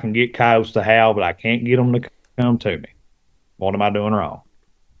out, I can get coyotes to howl, but I can't get them to come to me. What am I doing wrong?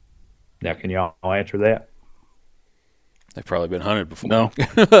 Now, can y'all answer that? They've probably been hunted before. No.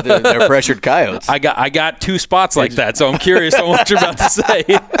 They're pressured coyotes. I got 2 spots like that, so I'm curious on what you're about to say.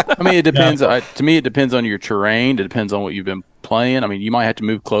 I mean, it depends. To me, it depends on your terrain. It depends on what you've been playing. I mean, you might have to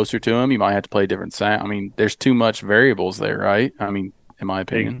move closer to them. You might have to play different sound. I mean, there's too much variables there, right? I mean, in my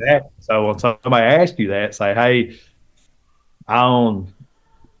opinion. Exactly. So when somebody asks you that, say, hey, I own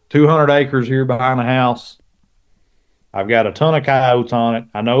 200 acres here behind the house. I've got a ton of coyotes on it.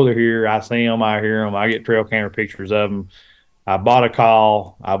 I know they're here. I see them. I hear them. I get trail camera pictures of them. I bought a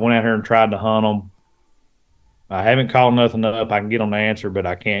call. I went out here and tried to hunt them. I haven't called nothing up. I can get them to answer, but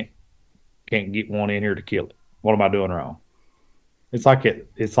I can't get one in here to kill it. What am I doing wrong? It's like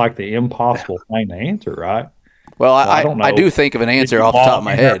the impossible thing to answer, right? Well, I don't know. I do think of an answer off the top of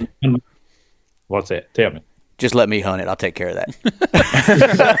my head. What's that? Tell me. Just let me hunt it. I'll take care of that.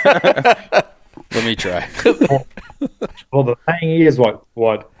 Let me try. Well, the thing is,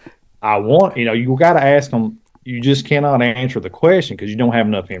 what I want, you got to ask them you just cannot answer the question because you don't have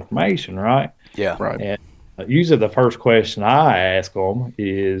enough information, right? Yeah. Right. And usually the first question I ask them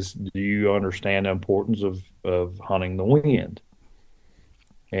is, do you understand the importance of hunting the wind?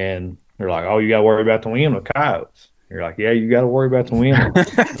 And they're like, oh, you got to worry about the wind with coyotes. You're like, yeah, you got to worry about the wind.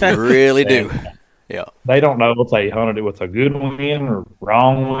 You really do. And Yeah. they don't know if they hunted it with a good wind or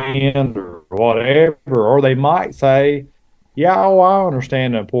wrong wind or whatever. Or they might say, yeah, oh, I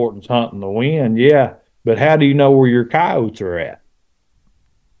understand the importance of hunting the wind. Yeah, but how do you know where your coyotes are at?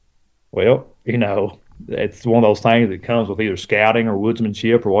 Well, it's one of those things that comes with either scouting or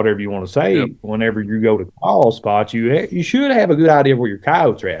woodsmanship or whatever you want to say. Yep. Whenever you go to call spots, you should have a good idea of where your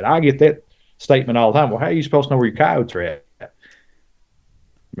coyotes are at. I get that statement all the time. Well, how are you supposed to know where your coyotes are at?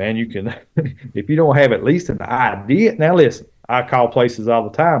 Man, you can, if you don't have at least an idea. Now, listen, I call places all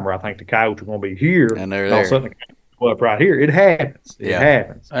the time where I think the coyotes are going to be here. And they're all of a sudden, the coyotes go up right here. It happens. It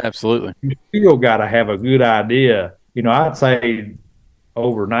happens. Absolutely. You still got to have a good idea. I'd say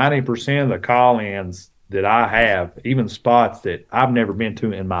over 90% of the call-ins that I have, even spots that I've never been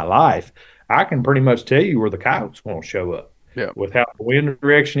to in my life, I can pretty much tell you where the coyotes won't show up. Yeah. With how the wind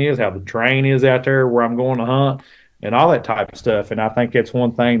direction is, how the terrain is out there, where I'm going to hunt, and all that type of stuff. And I think that's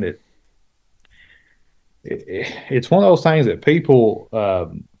one thing that it's one of those things that people,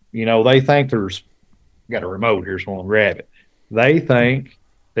 they think there's got a remote here, so I'm gonna grab it. They think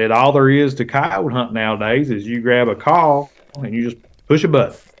that all there is to coyote hunt nowadays is you grab a call and you just push a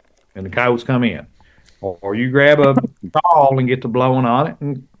button and the coyotes come in. Or you grab a call and get to blowing on it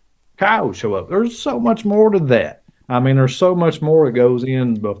and coyotes show up. There's so much more to that. I mean, there's so much more that goes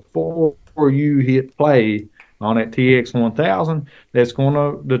in before you hit play on that TX1000 that's going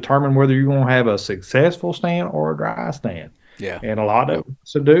to determine whether you're going to have a successful stand or a dry stand. Yeah. And a lot of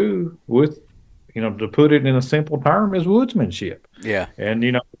it's to do with, to put it in a simple term, is woodsmanship. Yeah. And,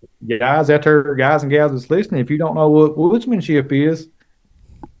 guys out there, guys and gals that's listening, if you don't know what woodsmanship is,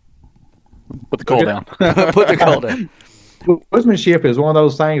 Put the call down. Put the call down. Woodsmanship is one of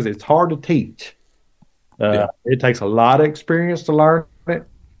those things that's hard to teach. It takes a lot of experience to learn it.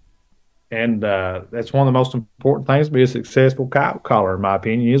 And that's one of the most important things to be a successful coyote caller, in my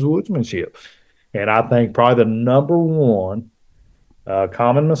opinion, is woodsmanship. And I think probably the number one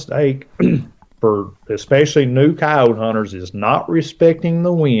common mistake for especially new coyote hunters is not respecting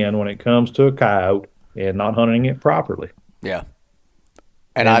the wind when it comes to a coyote and not hunting it properly. Yeah.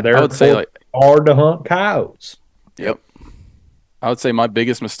 And I would say, like, hard to hunt coyotes. Yep. I would say my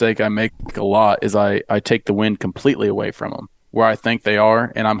biggest mistake I make a lot is I take the wind completely away from them where I think they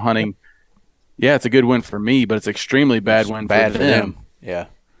are, and I'm hunting. Yeah, it's a good win for me, but it's extremely bad win for them. Yeah.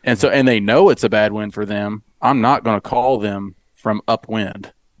 And they know it's a bad win for them. I'm not going to call them from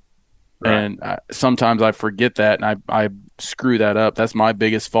upwind. Right. And sometimes I forget that, and I screw that up. That's my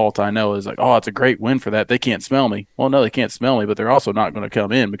biggest fault, I know, is like, oh, it's a great win for that. They can't smell me. Well, no, they can't smell me, but they're also not going to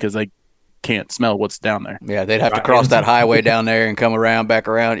come in because they can't smell what's down there. Yeah, they'd have to cross that highway down there and come around,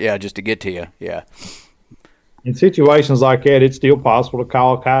 yeah, just to get to you. Yeah. In situations like that, it's still possible to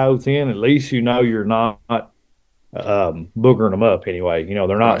call coyotes in. At least you're not boogering them up anyway.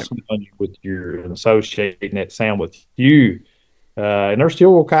 They're not smelling you with your associating that sound with you. And there's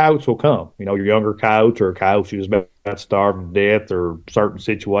still coyotes will come. Your younger coyotes or coyotes who's about to starve to death or certain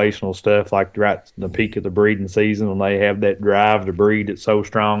situational stuff like right at the peak of the breeding season when they have that drive to breed that's so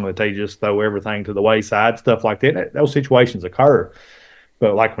strong that they just throw everything to the wayside, stuff like that. Those situations occur.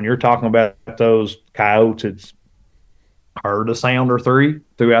 But like when you're talking about those coyotes, it's heard a sound or three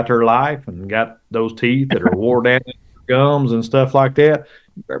throughout their life and got those teeth that are wore down in their gums and stuff like that.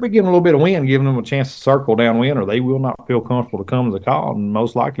 You better be giving a little bit of wind, giving them a chance to circle downwind, or they will not feel comfortable to come to the call, and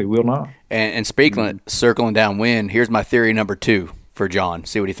most likely will not. And speaking circling downwind, here's my theory number 2 for John.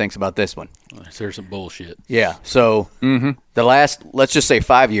 See what he thinks about this one. There's some bullshit. Yeah. So the last, let's just say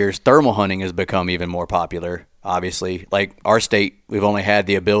 5 years, thermal hunting has become even more popular. Obviously, like our state, we've only had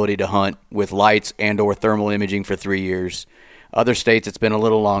the ability to hunt with lights and or thermal imaging for 3 years. Other states, it's been a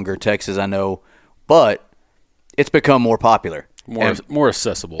little longer. Texas, I know, but it's become more popular. More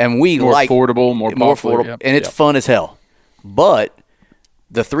accessible. And we more like affordable, more affordable, yep. And it's fun as hell. But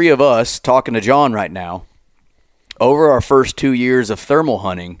the three of us talking to John right now, over our first 2 years of thermal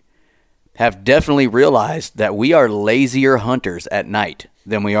hunting, have definitely realized that we are lazier hunters at night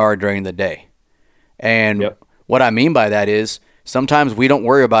than we are during the day. And what I mean by that is sometimes we don't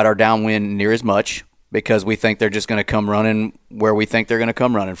worry about our downwind near as much because we think they're just going to come running where we think they're going to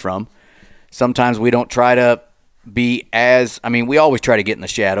come running from. Sometimes we don't try to be we always try to get in the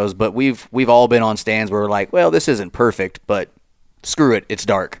shadows, but we've all been on stands where we're like, well, this isn't perfect, but screw it, it's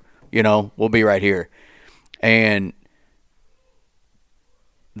dark. We'll be right here. And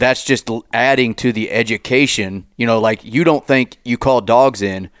that's just adding to the education. You know, like you don't think you called dogs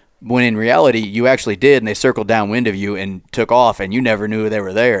in when in reality you actually did, and they circled downwind of you and took off, and you never knew they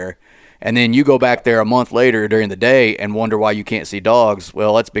were there. And then you go back there a month later during the day and wonder why you can't see dogs.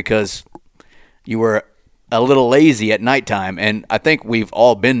 Well, that's because you were a little lazy at nighttime, and I think we've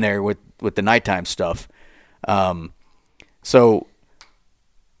all been there with the nighttime stuff. So,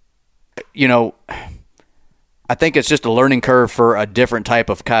 you know, I think it's just a learning curve for a different type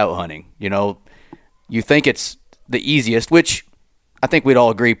of coyote hunting. You know, you think it's the easiest, which I think we'd all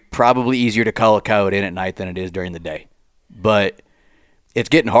agree probably easier to call a coyote in at night than it is during the day. But it's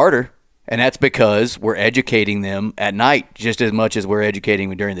getting harder, and that's because we're educating them at night just as much as we're educating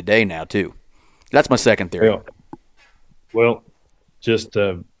them during the day now too. That's my second theory. Well, just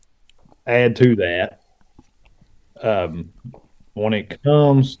to add to that, when it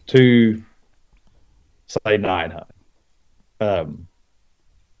comes to, say, night hunting,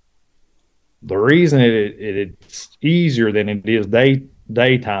 the reason it's easier than it is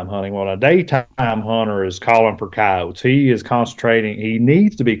daytime hunting. When a daytime hunter is calling for coyotes, he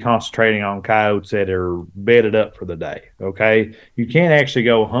needs to be concentrating on coyotes that are bedded up for the day. Okay. You can't actually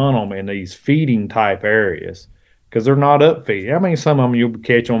go hunt them in these feeding type areas because they're not up feeding. I mean, some of them you'll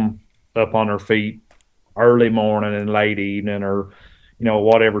catch them up on their feet early morning and late evening, or, you know,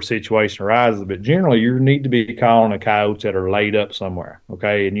 whatever situation arises. But generally you need to be calling the coyotes that are laid up somewhere.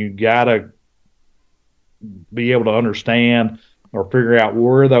 Okay. And you got to be able to understand or figure out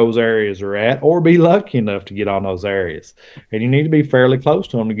where those areas are at, or be lucky enough to get on those areas. And you need to be fairly close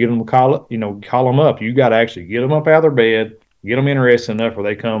to them to get them to call them up. You got to actually get them up out of their bed, get them interested enough where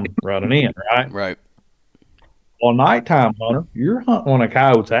they come running in, right? Right. Well, nighttime hunter, you're hunting when a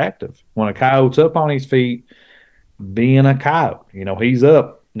coyote's active. When a coyote's up on his feet, being a coyote, you know, he's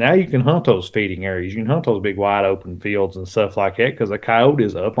up. Now you can hunt those feeding areas. You can hunt those big wide open fields and stuff like that because a coyote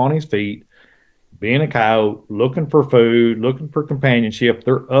is up on his feet, being a coyote, looking for food, looking for companionship.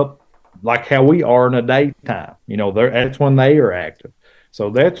 They're up like how we are in the daytime. You know, that's when they are active. So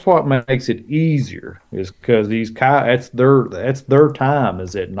that's what makes it easier, is because these coyotes, that's their time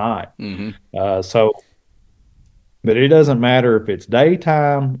is at night. Mm-hmm. But it doesn't matter if it's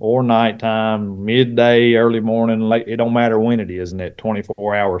daytime or nighttime, midday, early morning, late. It don't matter when it is in that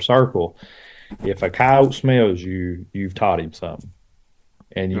 24-hour circle. If a coyote smells you, you've taught him something,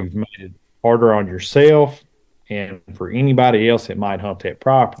 and you've made it harder on yourself and for anybody else that might hunt that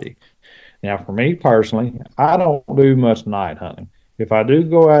property. Now, for me personally, I don't do much night hunting. If I do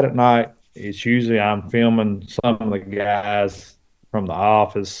go out at night, it's usually I'm filming some of the guys from the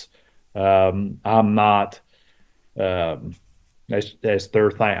office. I'm not. That's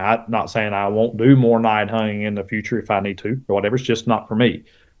their thing. I'm not saying I won't do more night hunting in the future if I need to or whatever. It's just not for me.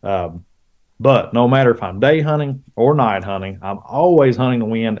 But no matter if I'm day hunting or night hunting, I'm always hunting the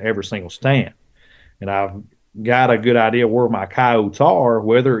wind every single stand. And I've got a good idea where my coyotes are,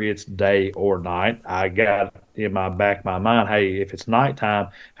 whether it's day or night. I got in my back of my mind, hey, if it's nighttime,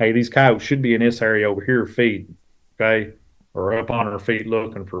 hey, these coyotes should be in this area over here feeding, okay? Or up on their feet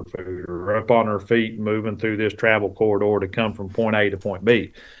looking for food, or up on their feet moving through this travel corridor to come from point A to point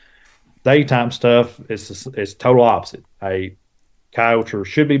B. Daytime stuff, it's total opposite. Hey, coyotes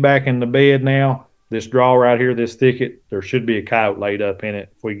should be back in the bed now. This draw right here, this thicket, there should be a coyote laid up in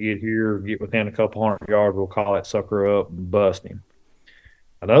it. If we get within a couple hundred yards, we'll call that sucker up and bust him.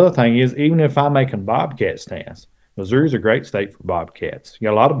 Another thing is, even if I'm making bobcat stands, Missouri's a great state for bobcats. You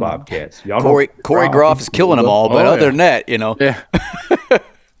got a lot of bobcats. Y'all Corey Groff is killing them all, but other than that, you know. Yeah.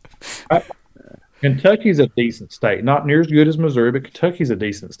 Kentucky's a decent state. Not near as good as Missouri, but Kentucky's a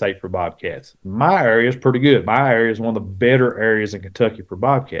decent state for bobcats. My area is pretty good. My area is one of the better areas in Kentucky for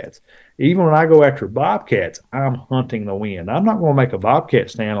bobcats. Even when I go after bobcats, I'm hunting the wind. I'm not going to make a bobcat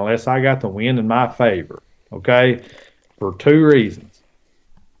stand unless I got the wind in my favor, okay, for two reasons.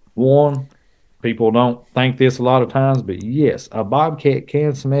 One, people don't think this a lot of times, but yes, a bobcat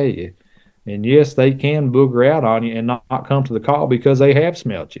can smell you. And yes, they can booger out on you and not come to the call because they have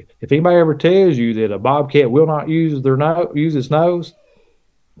smelt you. If anybody ever tells you that a bobcat will not use its nose,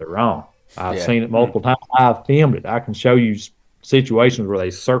 they're wrong. I've seen it multiple times. I've filmed it. I can show you situations where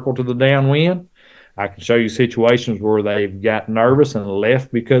they circle to the downwind. I can show you situations where they've got nervous and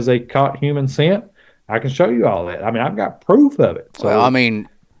left because they caught human scent. I can show you all that. I mean, I've got proof of it. So, well, I mean,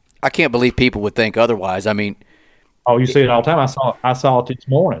 I can't believe people would think otherwise. I mean, oh, you see it all the time. I saw it this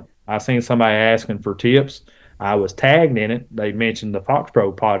morning. I seen somebody asking for tips. I was tagged in it. They mentioned the Fox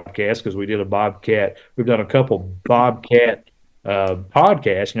Pro podcast because we did a bobcat. We've done a couple bobcat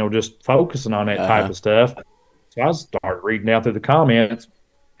podcasts, just focusing on that type of stuff. So I started reading out through the comments.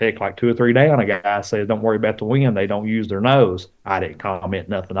 heck, like 2 or 3 down, a guy says, don't worry about the wind. They don't use their nose. I didn't comment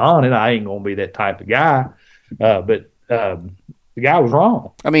nothing on it. I ain't going to be that type of guy. But the guy was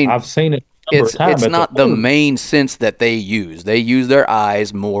wrong. I mean, I've seen it a number of times. It's not the main sense that they use. They use their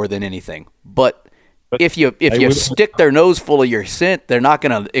eyes more than anything. But if you stick their nose full of your scent, they're not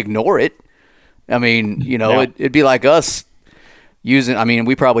going to ignore it. I mean, it'd be like us using. I mean,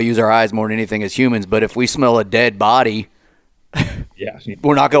 we probably use our eyes more than anything as humans. But if we smell a dead body,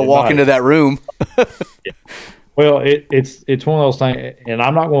 we're not going to walk into that room. Yeah. Well, it's one of those things, and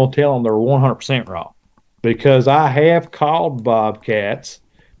I'm not going to tell them they're 100% wrong, because I have called bobcats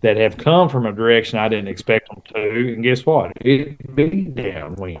that have come from a direction I didn't expect them to, and guess what? It'd be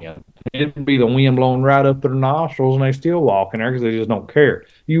downwind. It'd be the wind blowing right up their nostrils, and they still walk in there because they just don't care.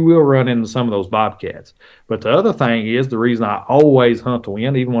 You will run into some of those bobcats. But the other thing is, the reason I always hunt the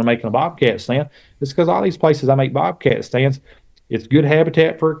wind, even when making a bobcat stand, is because all these places I make bobcat stands, it's good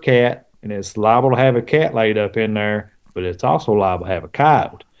habitat for a cat, and it's liable to have a cat laid up in there, but it's also liable to have a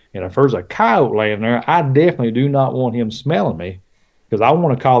coyote. And if there's a coyote laying there, I definitely do not want him smelling me, because I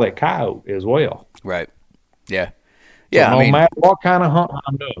want to call that coyote as well. Right. Yeah. Yeah. So no matter what kind of hunt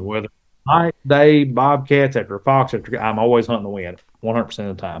I'm doing, whether night, day, bobcats after fox after, I'm always hunting the wind 100%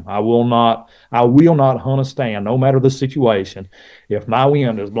 of the time. I will not hunt a stand, no matter the situation. If my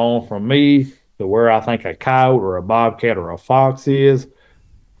wind is blowing from me to where I think a coyote or a bobcat or a fox is,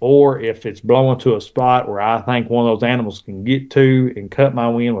 or if it's blowing to a spot where I think one of those animals can get to and cut my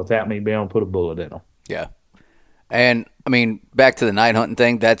wind without me being able to put a bullet in them. Yeah. And, I mean, back to the night hunting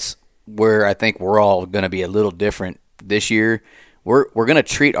thing, that's where I think we're all going to be a little different this year. We're going to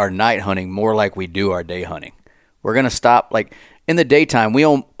treat our night hunting more like we do our day hunting. We're going to stop, like, in the daytime, we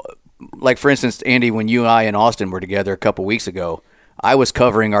don't, like, for instance, Andy, when you and I and Austin were together a couple weeks ago, I was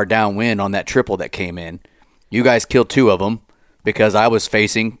covering our downwind on that triple that came in. You guys killed 2 of them because I was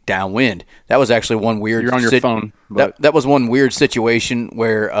facing downwind. That was actually one weird... You're on your phone. That was one weird situation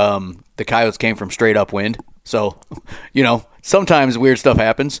where the coyotes came from straight upwind. So, sometimes weird stuff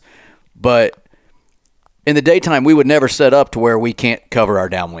happens. But in the daytime, we would never set up to where we can't cover our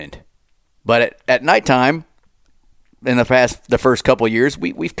downwind. But at nighttime, in the first couple of years,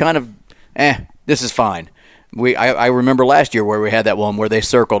 we've kind of, this is fine. I remember last year where we had that one where they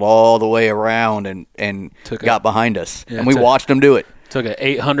circled all the way around and got behind us. Yeah, and we watched them do it. Took an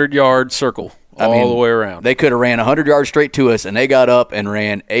 800-yard circle all the way around. They could have ran 100 yards straight to us, and they got up and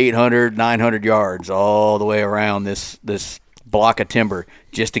ran 800, 900 yards all the way around this block of timber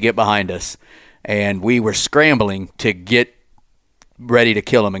just to get behind us. And we were scrambling to get ready to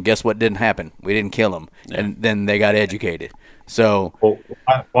kill them, and guess what didn't happen? We didn't kill them, and then they got educated. So, well,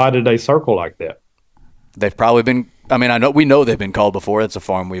 why did they circle like that? They've probably been. I mean, we know they've been called before. It's a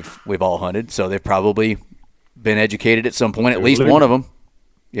farm we've all hunted, so they've probably been educated at some point. At least one of them,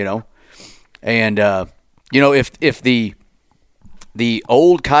 And if the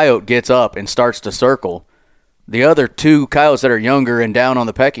old coyote gets up and starts to circle, the other 2 coyotes that are younger and down on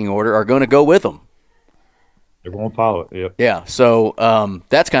the pecking order are going to go with them. They're going to follow it. Yep. Yeah. So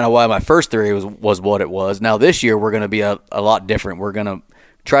that's kind of why my first theory was what it was. Now this year we're going to be a lot different. We're going to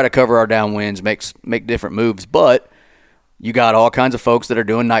try to cover our downwinds, make different moves, but you got all kinds of folks that are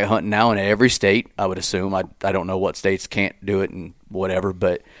doing night hunting now in every state, I would assume. I don't know what states can't do it and whatever,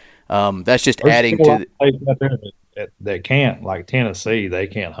 but that's just There's adding to that can't, like Tennessee, they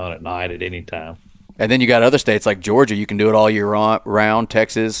can't hunt at night at any time. And then you got other states like Georgia, you can do it all year round,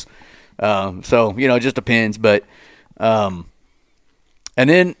 Texas. So, it just depends. But and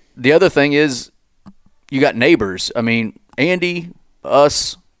then the other thing is you got neighbors. I mean, Andy,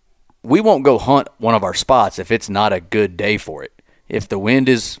 us, we won't go hunt one of our spots if it's not a good day for it. If the wind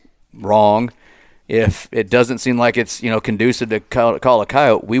is wrong, if it doesn't seem like it's, conducive to call a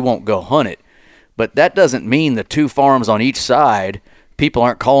coyote, we won't go hunt it. But that doesn't mean the 2 farms on each side, people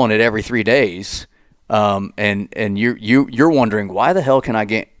aren't calling it every 3 days. And you're wondering, why the hell can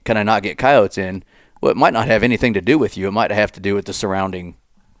I not get coyotes in? Well, it might not have anything to do with you. It might have to do with the surrounding,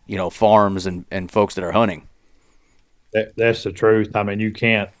 farms and folks that are hunting. That's the truth. I mean, you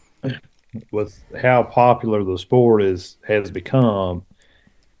can't, with how popular the sport has become,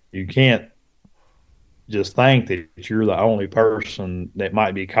 you can't just think that you're the only person that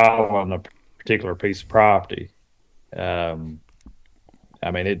might be calling a particular piece of property. I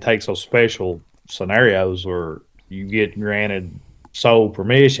mean, it takes those special scenarios where you get granted sole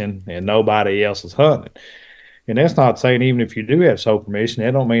permission and nobody else is hunting. And that's not saying even if you do have sole permission,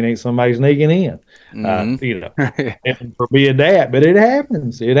 that don't mean ain't somebody sneaking in. Mm-hmm. And forbid that, but it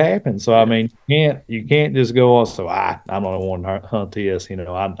happens. It happens. So I mean, you can't just go. So I'm the only one to hunt this.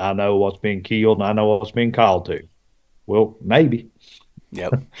 I know what's being killed and I know what's being called to. Well, maybe.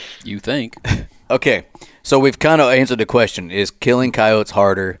 Yep. You think? Okay, so we've kind of answered the question: is killing coyotes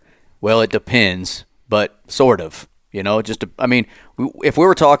harder? Well, it depends, but sort of. If we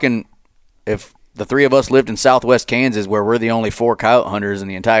were talking, if the three of us lived in Southwest Kansas, where we're the only 4 coyote hunters in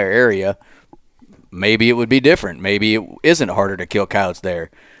the entire area, maybe it would be different. Maybe it isn't harder to kill coyotes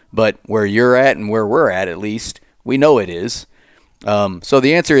there. But where you're at and where we're at least, we know it is. So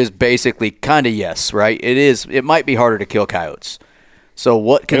the answer is basically kind of yes, right? It is. It might be harder to kill coyotes. So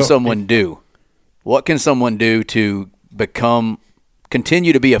what can someone do? What can someone do to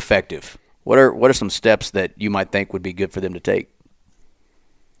continue to be effective? What are some steps that you might think would be good for them to take?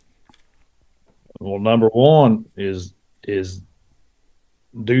 Well, number one is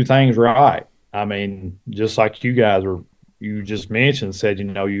do things right. I mean, just like you just mentioned, said,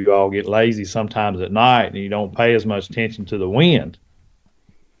 you all get lazy sometimes at night and you don't pay as much attention to the wind.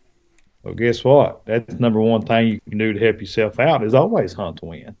 Well, guess what? That's the number one thing you can do to help yourself out is always hunt the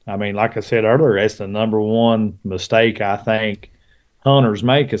wind. I mean, like I said earlier, that's the number one mistake I think hunters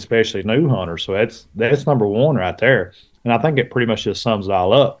make, especially new hunters. So that's number one right there. And I think it pretty much just sums it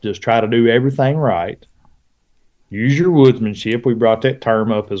all up. Just try to do everything right. Use your woodsmanship. We brought that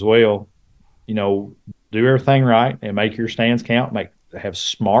term up as well. Do everything right and make your stands count. Have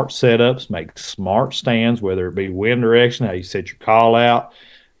smart setups, make smart stands, whether it be wind direction, how you set your call out,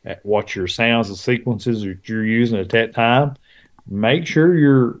 what your sounds and sequences that you're using at that time. Make sure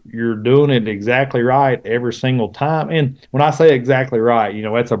you're doing it exactly right every single time. And when I say exactly right,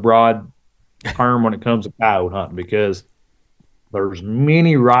 that's a broad term when it comes to coyote hunting, because there's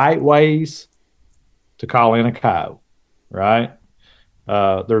many right ways to call in a coyote, right?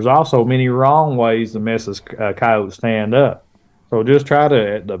 There's also many wrong ways to mess a coyote stand up. So just try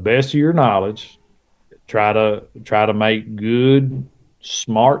to, at the best of your knowledge, try to make good,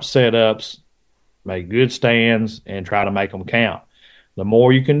 smart setups, make good stands, and try to make them count. The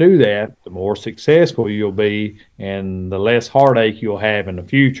more you can do that, the more successful you'll be, and the less heartache you'll have in the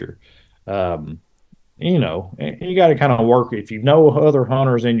future. And you got to kind of work. If you know other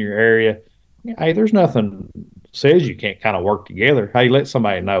hunters in your area, hey, there's nothing says you can't kind of work together. Hey, let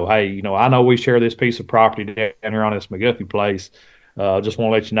somebody know. Hey, I know we share this piece of property down here on this McGuffey place. Just want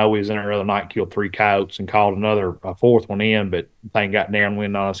to let you know we was in there the other night, killed 3 coyotes and called a 4th one in, but the thing got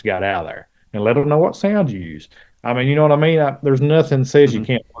downwind on us, got out of there. And let them know what sounds you use. I mean, you know what I mean? There's nothing says you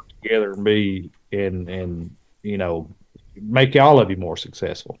can't work together and be and make all of you more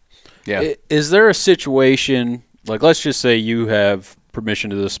successful. Yeah. Is there a situation, like let's just say you have permission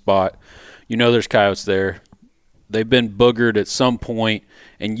to this spot, there's coyotes there, they've been boogered at some point,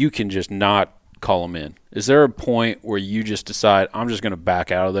 and you can just not call them in. Is there a point where you just decide, I'm just going to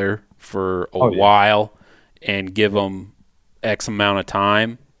back out of there for a while and give them X amount of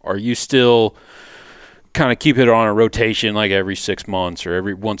time? Or you still kind of keep it on a rotation like every 6 months or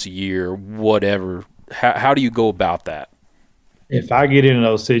every once a year or whatever? How do you go about that? If I get into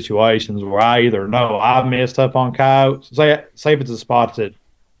those situations where I either know I messed up on coyotes, say if it's a spot that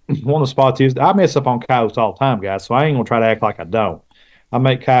one of the spots is I mess up on coyotes all the time, guys. So I ain't gonna try to act like I don't. I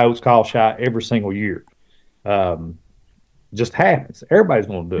make coyotes call shot every single year. Just happens. Everybody's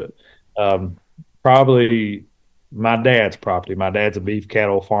gonna do it. Probably my dad's property. My dad's a beef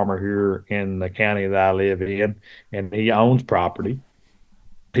cattle farmer here in the county that I live in, and he owns property.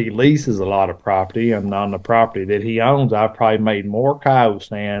 He leases a lot of property, and on the property that he owns, I've probably made more coyote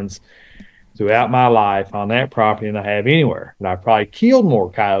stands throughout my life on that property than I have anywhere. And I probably killed more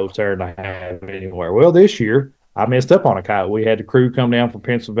coyotes there than I have anywhere. Well, this year I messed up on a coyote. We had the crew come down from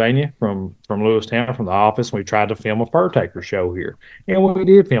Pennsylvania, from Lewistown, from the office, and we tried to film a fur taker show here. And we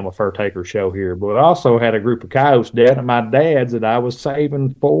did film a fur taker show here, but I also had a group of coyotes down at my dad's that I was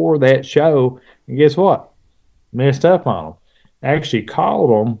saving for that show. And guess what? Messed up on them. Actually called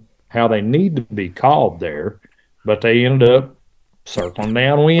them how they need to be called there, but they ended up circling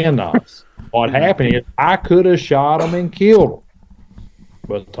downwind on us. What happened is I could have shot them and killed them.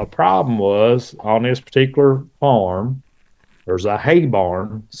 But the problem was on this particular farm, there's a hay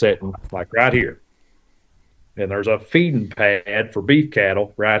barn sitting like right here. And there's a feeding pad for beef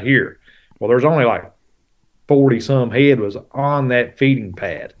cattle right here. Well, there's only like 40 some head was on that feeding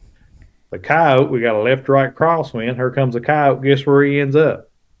pad. The coyote, we got a left-right crosswind. Here comes the coyote. Guess where he ends up?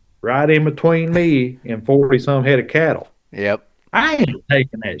 Right in between me and 40-some head of cattle. Yep. I ain't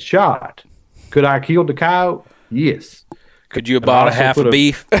taking that shot. Could I kill the coyote? Yes. Could you have bought a half of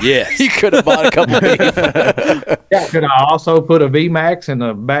beef? Yes. You could have bought a couple of beef. Yeah. Could I also put a VMAX in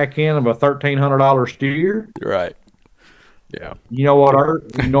the back end of a $1,300 steer? Right. Yeah. You know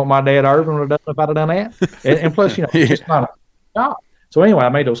what my dad Irvin would have done if I'd have done that? And plus, it's just not a shot. So anyway, I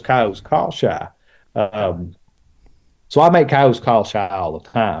made those coyotes call shy. So I make coyotes call shy all the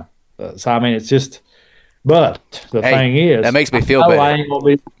time. So I mean, it's just. But the thing is, that makes me feel I better. ain't gonna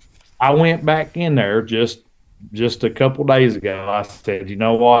be. I went back in there just a couple days ago. I said, you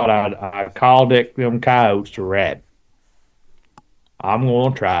know what? I called them coyotes to rabbit. I'm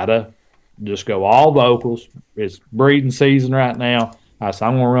going to try to just go all vocals. It's breeding season right now. I said,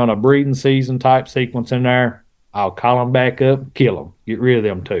 I'm going to run a breeding season type sequence in there. I'll call them back up, kill them, get rid of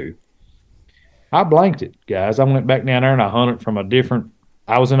them too. I blanked it, guys. I went back down there and I hunted from a different.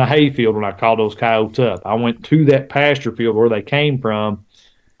 I was in a hay field when I called those coyotes up. I went to that pasture field where they came from.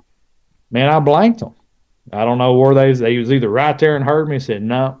 Man, I blanked them. I don't know where they was either right there and heard me and said,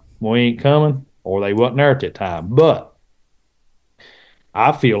 no, we ain't coming, or they wasn't there at that time. But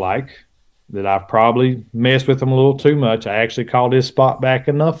I feel like that I've probably messed with them a little too much. I actually called this spot back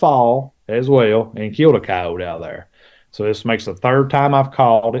in the fall as well and killed a coyote out there. So this makes the third time I've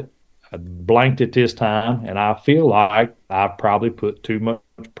called it. I blanked it this time, and I feel like I've probably put too much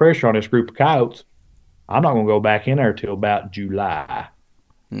pressure on this group of coyotes. I'm not going to go back in there till about July.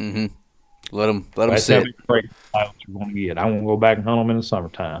 Mm-hmm. Let them That's sit. how many coyotes you're going to get. I won't go back and hunt them in the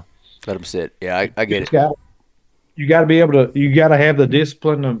summertime. Let them sit. Yeah, I get it. You got to be able to. You got to have the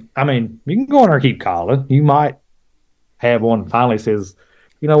discipline of. I mean, you can go in there and keep calling. You might have one that finally says,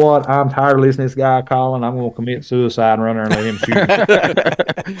 "You know what? I'm tired of listening to this guy calling. I'm going to commit suicide and run there and let him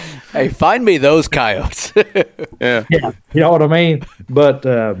shoot." Hey, find me those coyotes. Yeah. Yeah, you know what I mean. But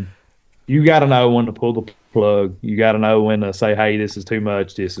you got to know when to pull the plug. You got to know when to say, "Hey, this is too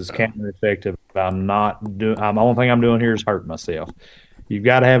much. This is countereffective. I'm not doing. The only thing I'm doing here is hurting myself." You've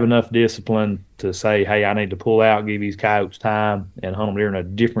got to have enough discipline to say, "Hey, I need to pull out, give these coyotes time, and hunt them during a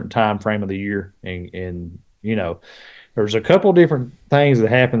different time frame of the year." And you know, there's a couple different things that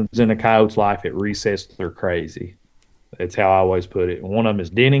happens in a coyote's life. It resets their crazy. That's how I always put it. One of them is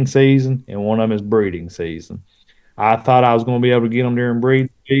denning season, and one of them is breeding season. I thought I was going to be able to get them during breeding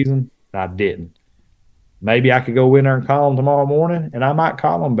season, and I didn't. Maybe I could go in there and call them tomorrow morning, and I might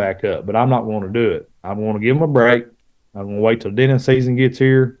call them back up, but I'm not going to do it. I'm going to give them a break. I'm going to wait till denning season gets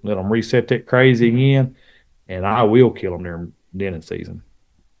here, let them reset that crazy again, and I will kill them during denning season.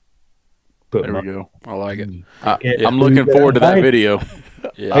 There we go. I like it. I'm looking forward to that video.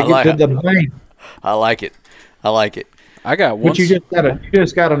 Yeah. I Take it to the bank. I like it. I got one. But you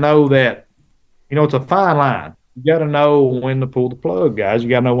just gotta know that, it's a fine line. You gotta know when to pull the plug, guys. You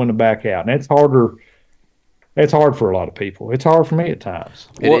gotta know when to back out, and that's harder. It's hard for a lot of people. It's hard for me at times.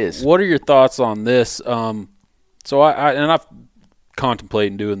 It is. What are your thoughts on this? So I've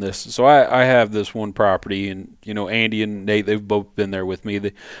contemplating doing this. So I have this one property, and Andy and Nate, they've both been there with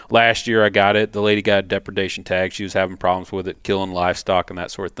me. Last year I got it. The lady got a depredation tag. She was having problems with it, killing livestock and that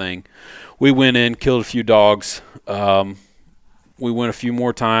sort of thing. We went in, killed a few dogs. We went a few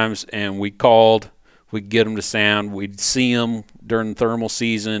more times, and we called. We'd get them to sound. We'd see them during the thermal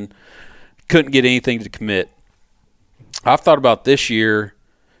season. Couldn't get anything to commit. I've thought about this year.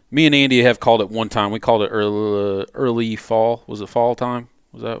 Me and Andy have called it one time. We called it early fall. Was it fall time?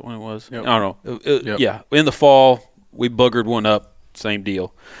 Was that when it was? Yep. I don't know. Yep. Yeah, in the fall, we boogered one up. Same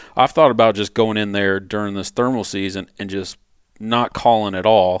deal. I've thought about just going in there during this thermal season and just not calling at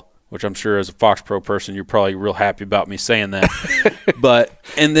all, which I'm sure as a Fox Pro person, you're probably real happy about me saying that.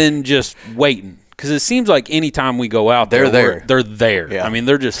 And then just waiting. Because it seems like anytime we go out there, they're there. Yeah. I mean,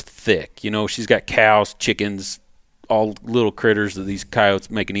 they're just thick. She's got cows, chickens, all little critters that these coyotes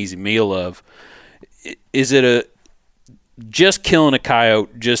make an easy meal of. Is it just killing a coyote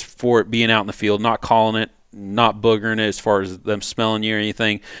just for it being out in the field, not calling it, not boogering it as far as them smelling you or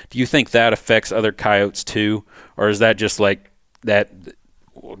anything? Do you think that affects other coyotes too? Or is that just like that?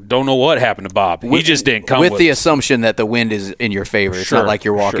 Don't know what happened to Bob. He just didn't come with the it. assumption that the wind is in your favor. It's not like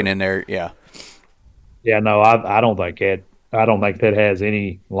you're walking in there. Yeah. Yeah, no, I don't think that. I don't think that has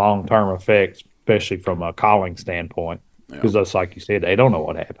any long-term effects, especially from a calling standpoint, because that's like you said, they don't know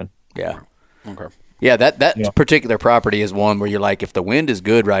what happened. Yeah. Okay. Yeah, that particular property is one where you're like, if the wind is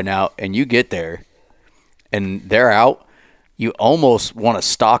good right now and you get there and they're out, you almost want to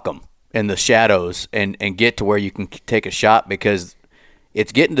stalk them in the shadows and get to where you can take a shot, because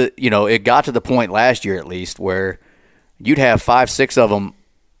it's getting to, it got to the point last year at least where you'd have 5-6 of them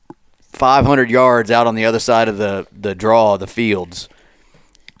 500 yards out on the other side of the draw of the fields.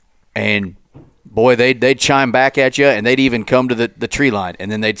 And boy, they'd chime back at you, and they'd even come to the tree line,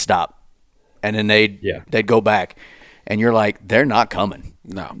 and then they'd stop, and then they'd go back, and you're like, they're not coming.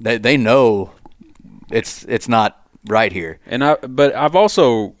 No, they know it's not right here. But I've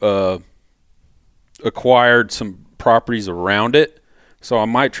also acquired some properties around it, so I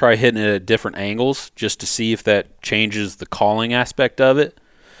might try hitting it at different angles just to see if that changes the calling aspect of it.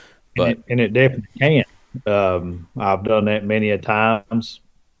 But and it definitely can. I've done that many a times,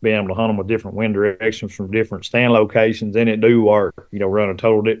 being able to hunt them with different wind directions from different stand locations, and it do work. Run a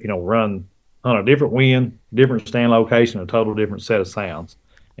total, hunt a different wind, different stand location, a total different set of sounds,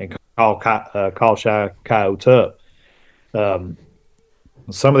 and call shy coyotes up. Um,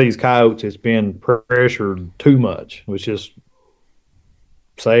 some of these coyotes, it's been pressured too much, which is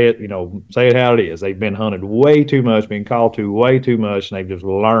say it how it is. They've been hunted way too much, been called to way too much, and they've just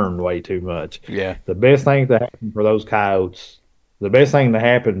learned way too much. Yeah. The best thing to happen for those coyotes, the best thing to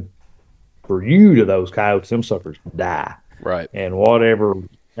happen for you to those coyotes, them suckers die. Right. And whatever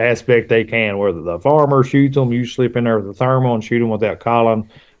aspect they can, whether the farmer shoots them, you slip in there with a thermal and shoot them without calling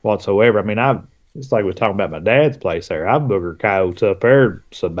whatsoever. I mean, it's like we were talking about my dad's place there. I've boogered coyotes up there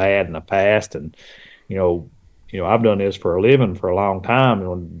so bad in the past, and you know, I've done this for a living for a long time. And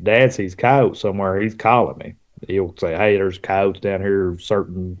when Dad sees coyotes somewhere, he's calling me. He'll say, "Hey, there's coyotes down here,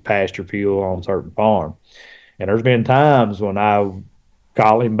 certain pasture field on certain farm." And there's been times when I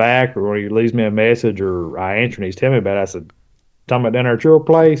call him back, or when he leaves me a message, or I answer and he's telling me about it. I said, "Talking about down there at your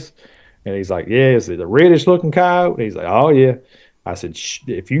place?" And he's like, "Yeah, is it a reddish looking coyote?" And he's like, "Oh yeah." I said,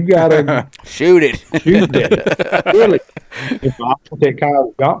 "If you gotta Shoot it. shoot that, really, if I want that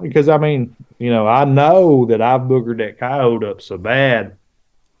coyote got me, because I mean, I know that I've boogered that coyote up so bad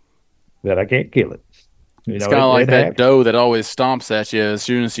that I can't kill it. It's kind It, of like it that happens. doe that always stomps at you as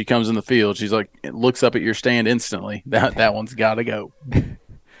soon as she comes in the field. She's like, it looks up at your stand instantly. That one's got to go.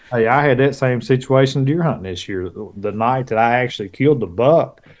 Hey, I had that same situation deer hunting this year. The night that I actually killed the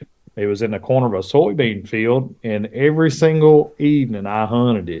buck, it was in the corner of a soybean field, and every single evening I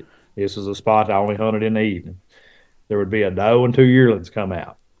hunted it. This was a spot I only hunted in the evening. There would be a doe and two yearlings come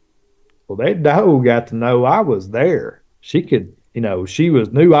out. Well, that doe got to know I was there. She could, she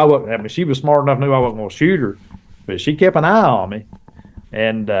was knew I wasn't. I mean, she was smart enough, knew I wasn't going to shoot her, but she kept an eye on me.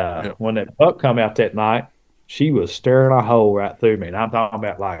 And Yep. when that buck come out that night, she was staring a hole right through me. And I'm talking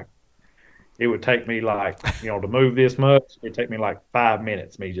about like it would take me like to move this much. It'd take me like 5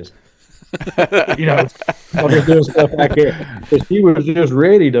 minutes. Me just I'm just doing stuff like that. But she was just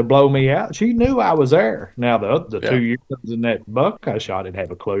ready to blow me out. She knew I was there. Now the Yeah. 2 years in that buck I shot didn't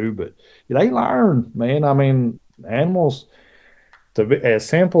have a clue, but they learn, man. I mean, animals. As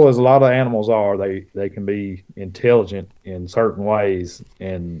simple as a lot of animals are, they can be intelligent in certain ways,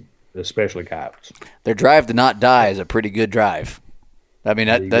 and especially coyotes. Their drive to not die is a pretty good drive. I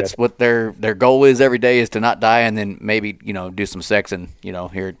mean, that's what their goal is every day, is to not die, and then maybe do some sexing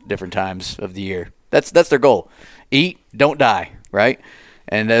here at different times of the year. That's their goal. Eat, don't die, right?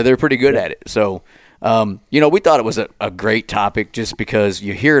 And they're pretty good at it. So, we thought it was a great topic just because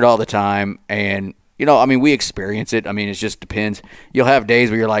you hear it all the time, and I mean, we experience it. I mean, it just depends. You'll have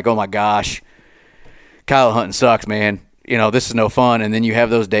days where you're like, oh my gosh, coyote hunting sucks, man. This is no fun. And then you have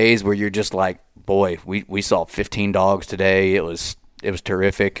those days where you're just like, boy, we saw 15 dogs today. It was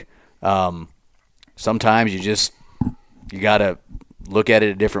terrific. Sometimes you got to look at it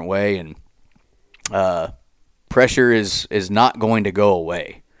a different way, and pressure is not going to go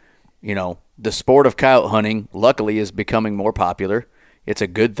away. The sport of coyote hunting, luckily, is becoming more popular. It's a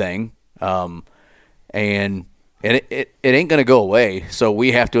good thing. And it ain't going to go away. So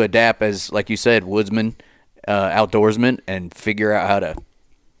we have to adapt as, like you said, woodsmen, outdoorsmen, and figure out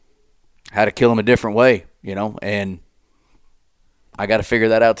how to kill them a different way, and I got to figure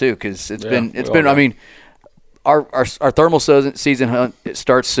that out too, because it's been. I mean, our thermal season hunt, it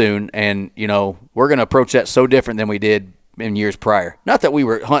starts soon, and we're going to approach that so different than we did in years prior. Not that we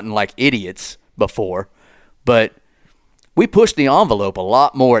were hunting like idiots before, but we push the envelope a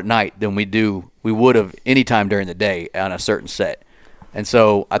lot more at night than we would have any time during the day on a certain set. And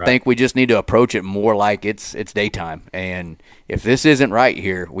so I think we just need to approach it more like it's daytime. And if this isn't right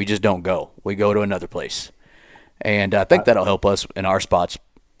here, we just don't go. We go to another place. And I think that'll help us in our spots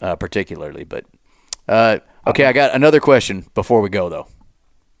particularly. But okay, I got another question before we go, though.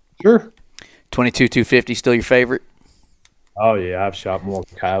 Sure. 22-250 still your favorite? Oh yeah, I've shot more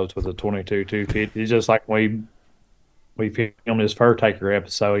coyotes with a 22-250. It's just like we filmed this fur taker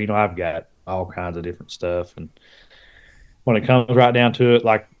episode. I've got all kinds of different stuff, and when it comes right down to it,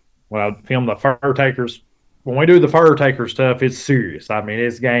 like when I film the fur takers, when we do the fur taker stuff, it's serious. I mean,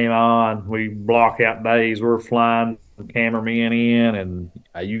 it's game on. We block out days. We're flying the cameramen in, and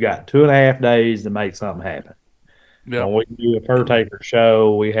you got 2.5 days to make something happen. Yeah. When we do a fur taker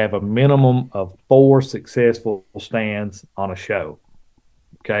show, we have a minimum of 4 successful stands on a show.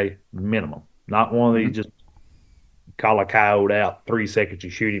 Okay, minimum. Not one of these just call a coyote out 3 seconds,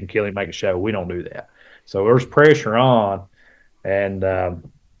 you shoot him, kill him, make a show. We don't do that. So there's pressure on, and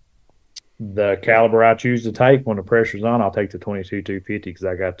the caliber I choose to take when the pressure's on, I'll take the 22-250 because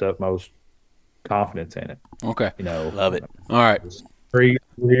I got the utmost confidence in it. Okay. Love it. All right. Tree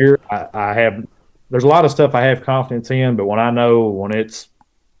here, I have. There's a lot of stuff I have confidence in, but when I know when it's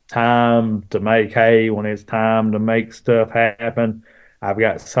time to make hay, when it's time to make stuff happen, I've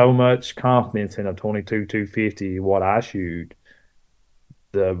got so much confidence in a 22-250. What I shoot,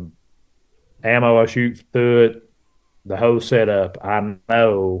 the ammo I shoot through it, the whole setup. I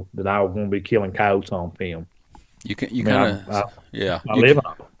know that I'm going to be killing coyotes on film. You kind of I live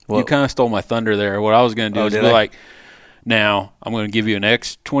on it. You kind of stole my thunder there. What I was going to do is be like, now I'm going to give you an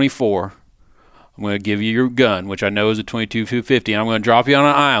X24. I'm going to give you your gun, which I know is a 22-250, and I'm going to drop you on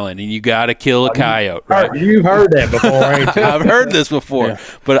an island, and you got to kill a coyote. Right? You've heard that before, ain't you? I've heard this before,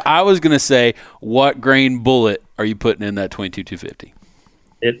 but I was going to say, what grain bullet are you putting in that 22-250?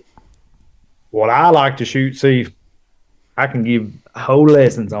 What I like to shoot, see, I can give whole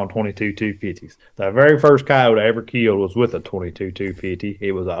lessons on 22-250s. The very first coyote I ever killed was with a 22-250.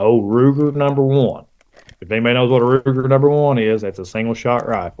 It was an old Ruger number 1. If anybody knows what a Ruger number 1 is, that's a single shot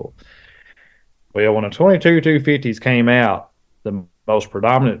rifle. Well, when the 22-250s came out, the most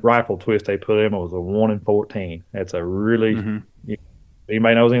predominant rifle twist they put in was a 1 in 14. That's a really,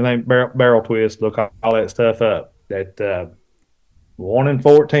 anybody knows anything barrel twist, look all that stuff up. That 1 in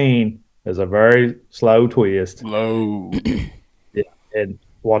 14 is a very slow twist. Low. Yeah, and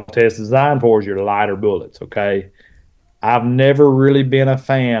what it's designed for is your lighter bullets, okay? I've never really been a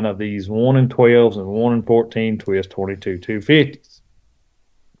fan of these 1 in 12s and 1 in 14 twist 22-250s.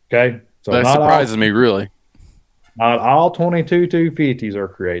 Okay? So that surprises me, really. Not all 22-250s are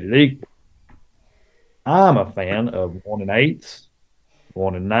created equal. I'm a fan of 1 in 8s,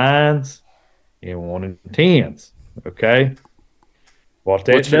 1 in 9s, and 1 in 10s. Okay?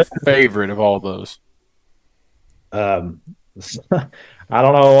 What's your favorite of all those? I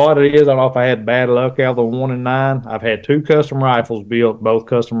don't know what it is. I don't know if I had bad luck out of the 1 in 9. I've had 2 custom rifles built. Both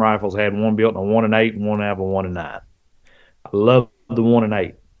custom rifles had one built in a 1 in 8 and one out of a 1 in 9. I love the 1 in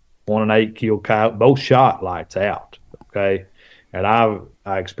 8. 1 in 8 killed coyote, both shot lights out. Okay. And I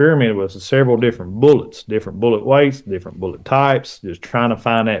experimented with several different bullets, different bullet weights, different bullet types, just trying to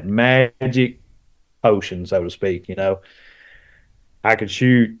find that magic potion, so to speak. I could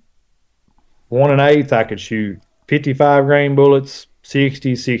shoot 1 in 8. I could shoot 55 grain bullets,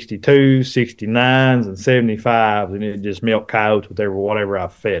 60, 62, 69s, and 75s, and it just milk coyotes with whatever I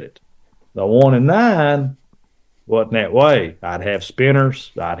fed it. The 1 in 9 wasn't that way. I'd have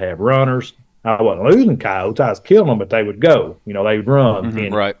spinners, I'd have runners. I wasn't losing coyotes. I was killing them, but they would go. They would run.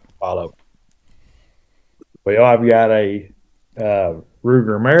 Right. Follow. Well, I've got a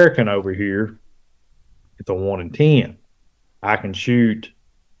Ruger American over here. It's a 1 in 10. I can shoot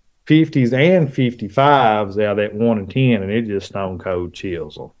 50s and 55s out of that 1 in 10, and it just stone cold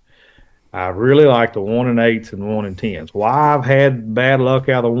chills them. I really like the 1 in 8s and 1 in 10s. Why I've had bad luck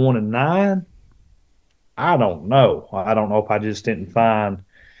out of the 1 in 9, I don't know. I don't know if I just didn't find.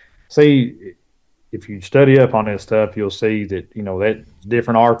 See, if you study up on this stuff, you'll see that that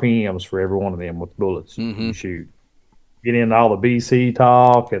different RPMs for every one of them with bullets you shoot. Get into all the BC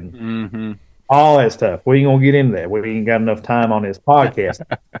talk and all that stuff. We ain't gonna get into that. We ain't got enough time on this podcast.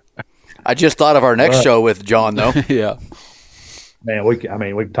 I just thought of our next show with John, though. Yeah, man. We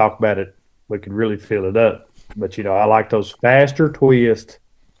could talk about it. We could really fill it up. But I like those faster twist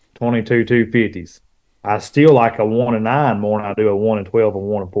 22-250s. I still like a 1 in 9 more than I do a 1 in 12 and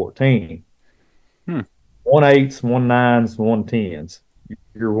 1 in 14. 1 8s, 1 9s, 1 10s.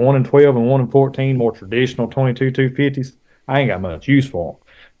 Your 1 in 12 and 1 in 14, more traditional 22-250s, I ain't got much use for them.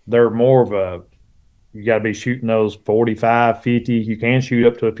 They're more of you got to be shooting those 45, 50. You can shoot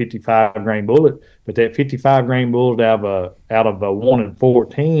up to a 55 grain bullet, but that 55 grain bullet out of a 1 in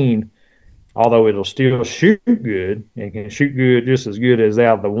 14, although it'll still shoot good and can shoot good just as good as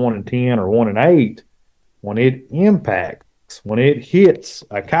out of the 1 in 10 or 1 in 8, when it impacts, when it hits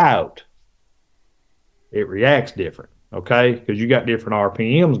a coyote, it reacts different, okay? Because you got different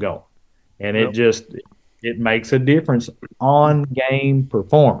RPMs going. And it makes a difference on game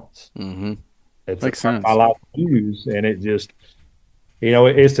performance. It's Makes sense. I like to use, and it just,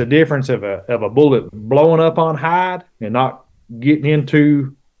 it's the difference of a bullet blowing up on hide and not getting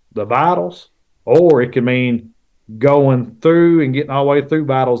into the vitals, or it could mean going through and getting all the way through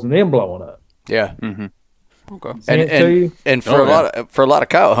vitals and then blowing up. Yeah. Okay. And for a lot of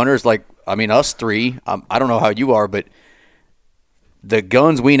coyote hunters, like us three, I don't know how you are, but the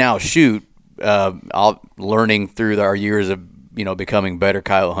guns we now shoot, learning through our years of becoming better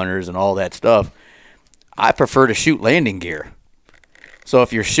coyote hunters and all that stuff, I prefer to shoot landing gear. So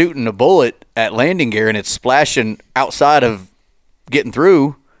if you're shooting a bullet at landing gear and it's splashing outside of getting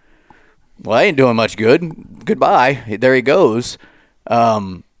through, well, I ain't doing much good. Goodbye. There he goes.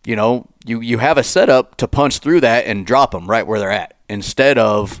 you have a setup to punch through that and drop them right where they're at instead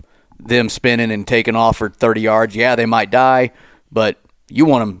of them spinning and taking off for 30 yards. Yeah, they might die, but you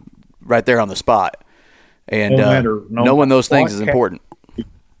want them right there on the spot. And knowing those things is important.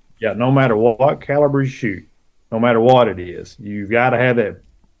 Yeah, no matter what caliber you shoot, no matter what it is, you've got to have that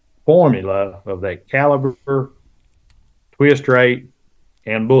formula of that caliber, twist rate,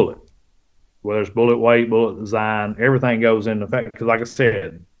 and bullet. Whether it's bullet weight, bullet design, everything goes into effect. Because like I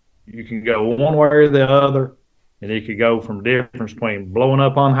said, you can go one way or the other, and it could go from difference between blowing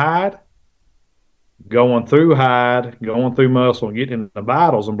up on hide, going through muscle, and getting into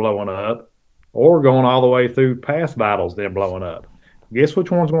vitals and blowing up, or going all the way through past vitals, then blowing up. Guess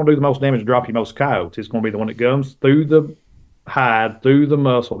which one's going to do the most damage to drop you most coyotes? It's going to be the one that comes through the hide, through the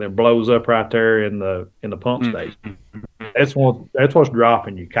muscle, then blows up right there in the pump stage. That's what's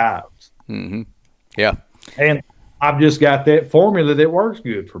dropping you coyotes. Mm-hmm. Yeah. And I've just got that formula that works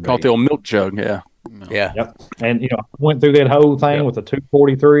good for me. Called the old milk jug, yeah. Yeah. Yep. And, I went through that whole thing with the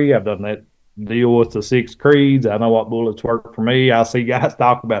 243. I've done that deal with the 6 creeds. I know what bullets work for me. I see guys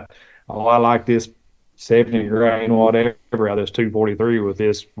talk about, I like this 70 grain, whatever, out of this 243 with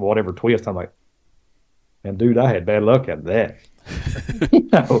this whatever twist. I'm like, and dude, I had bad luck at that.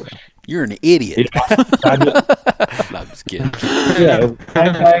 You're an idiot. I'm just kidding. Yeah,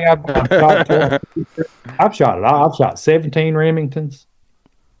 same thing. I've shot it. I've shot 17 Remingtons.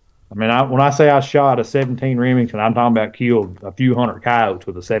 I mean, when I say I shot a 17 Remington, I'm talking about killed a few hundred coyotes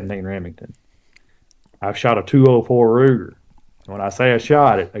with a 17 Remington. I've shot a 204 Ruger. When I say I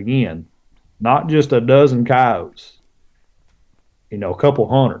shot it, again, not just a dozen coyotes, a couple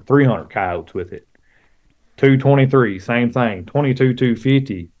 300 coyotes with it. 223, same thing. 22,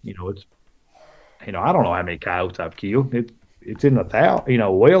 250, it's, I don't know how many coyotes I've killed. It's in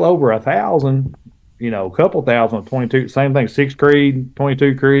the well over 1,000, a couple thousand with 22, same thing. 6 creed,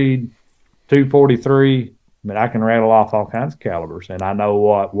 22 creed, 243. I mean, I can rattle off all kinds of calibers, and I know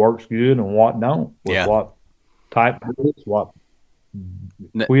what works good and what don't. What type bullets, what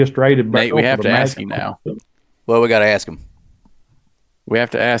twist rated. Nate, we have to ask him now. Well, we got to ask him. We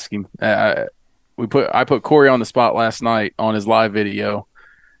have to ask him. I put Corey on the spot last night on his live video.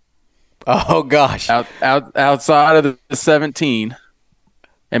 Oh gosh! Outside of the 17,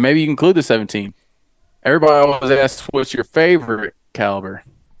 and maybe you can include the 17. Everybody always asks, "What's your favorite caliber?"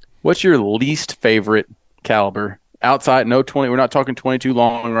 What's your least favorite caliber? Outside, no 20. We're not talking 22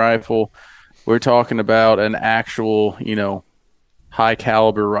 long rifle. We're talking about an actual, high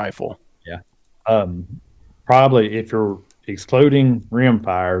caliber rifle. Yeah. Probably if you're excluding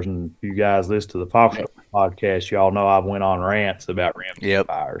rimfires, and you guys listen to the Fox podcast, y'all know I've went on rants about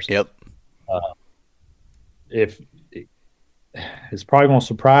rimfires. Yep. If it's probably going to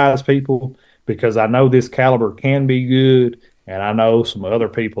surprise people, because I know this caliber can be good, and I know some other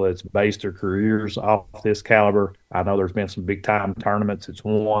people that's based their careers off this caliber. I know there's been some big time tournaments it's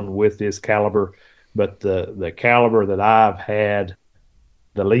won with this caliber, but the caliber that I've had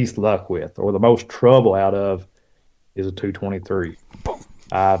the least luck with, or the most trouble out of, is a 223.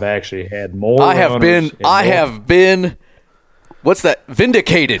 I've actually had more. I have been. What's that?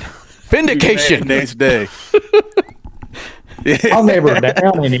 Vindicated. Vindication. Next day. I'll never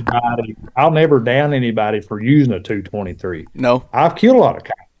down anybody. I'll never down anybody for using a 223. No, I've killed a lot of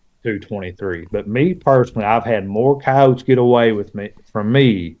coyotes 223, but me personally, I've had more coyotes get away from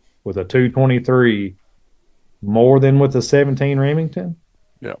me with a 223 more than with a 17 Remington.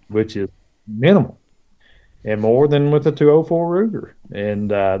 Yeah, which is minimal, and more than with the 204 Ruger.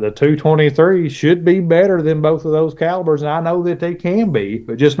 And the 223 should be better than both of those calibers, and I know that they can be,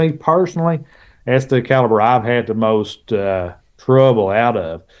 but just me personally, that's the caliber I've had the most trouble out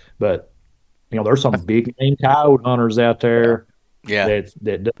of. But, there's some big name coyote hunters out there that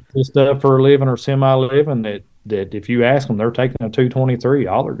do this stuff for a living or semi-living that if you ask them, they're taking a 223.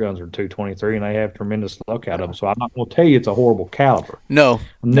 All their guns are 223, and they have tremendous luck out of them. So I'm not going to tell you it's a horrible caliber. No.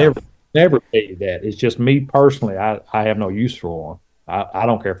 Never tell you that. It's just me personally, I have no use for one. I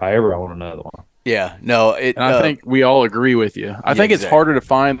don't care if I ever own another one. Yeah, no. I think we all agree with you. I think it's harder to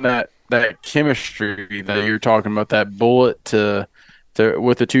find that chemistry that you're talking about, that bullet to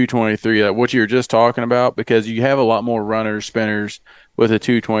with the 223, what you were just talking about, because you have a lot more runners, spinners with a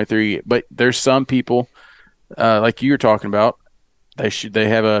 223. But there's some people, like you were talking about, they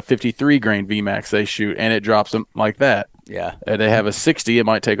have a 53 grain VMAX they shoot, and it drops them like that. Yeah. They have a 60, it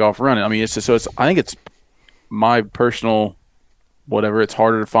might take off running. I mean, it's just, I think it's my personal whatever. It's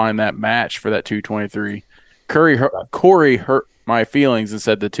harder to find that match for that 223. Corey hurt my feelings and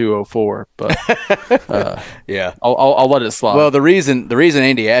said the 204, but yeah, I'll let it slide. Well, the reason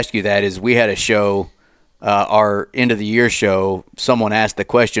Andy asked you that is we had a show our end of the year show, someone asked the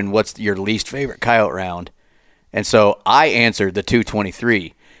question, "What's your least favorite coyote round?" And so I answered the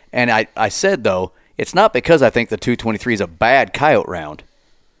 223. And I said, though, it's not because I think the 223 is a bad coyote round,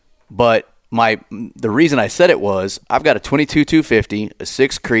 but the reason I said it was I've got a 22 250, a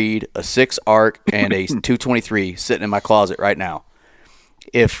 6 Creed, a 6 Arc, and a 223 sitting in my closet right now.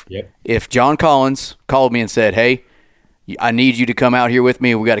 If John Collins called me and said, "Hey, I need you to come out here with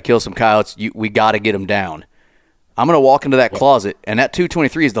me. We got to kill some coyotes. We got to get them down." I'm going to walk into that closet, and that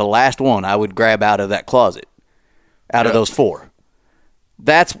 223 is the last one I would grab out of that closet, out of those 4.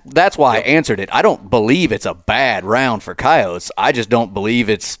 That's why I answered it. I don't believe it's a bad round for coyotes. I just don't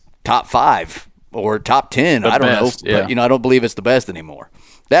believe it's top 5 or top 10. I don't know. Yeah. But, I don't believe it's the best anymore.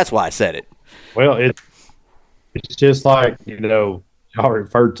 That's why I said it. Well, it's just like, y'all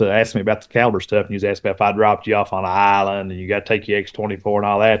referred to asking me about the caliber stuff, and you was asking me if I dropped you off on an island and you got to take your X24 and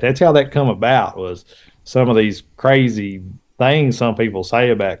all that. That's how that come about, was some of these crazy things some people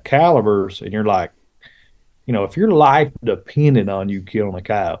say about calibers, and you're like, if your life depended on you killing a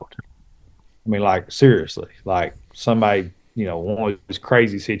coyote, I mean, like, seriously, like somebody, one of those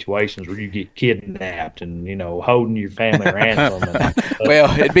crazy situations where you get kidnapped and, holding your family ransom. And,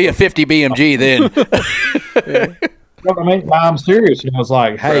 well, it'd be a 50 BMG then. I mean, I'm serious. It's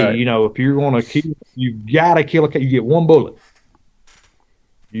like, hey, right. If you're going to kill, you've got to kill you get one bullet.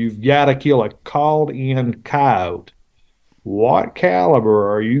 You've got to kill a called-in coyote. What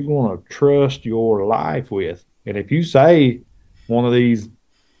caliber are you going to trust your life with? And if you say one of these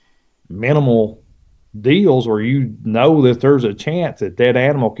minimal deals where you know that there's a chance that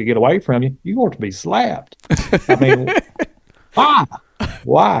animal could get away from you, you're going to be slapped. I mean,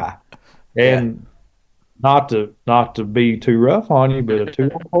 why? And not to be too rough on you, but a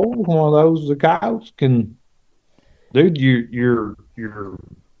 204, one of those, the coyotes can, dude, you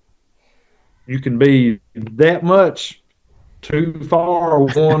can be that much too far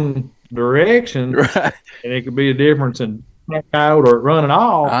one direction, right. And it could be a difference in out or running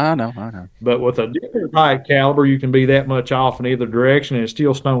off. I know. But with a different type caliber, you can be that much off in either direction, and it's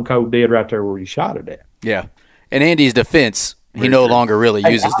still stone cold dead right there where you shot it at. Yeah. In Andy's defense, he no longer really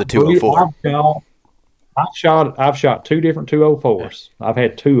uses the 204. I've shot 2 different 204s. I've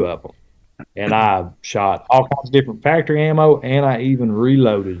had 2 of them. And I shot all kinds of different factory ammo, and I even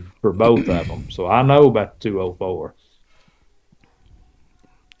reloaded for both of them. So I know about the 204.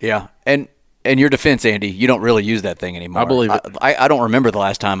 Yeah, and your defense, Andy, you don't really use that thing anymore. I believe it. I don't remember the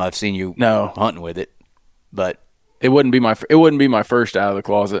last time I've seen you hunting with it, but it wouldn't be my first out of the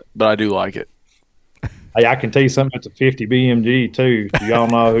closet, but I do like it. Hey, I can tell you something about the 50 BMG too. Do y'all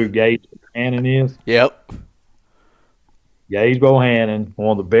know who Gage Bohannon is? Yep. Gage Bohannon,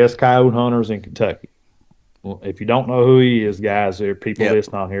 one of the best coyote hunters in Kentucky. Well, if you don't know who he is, guys, there are people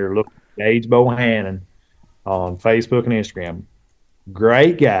listening on here. Look, Gage Bohannon on Facebook and Instagram.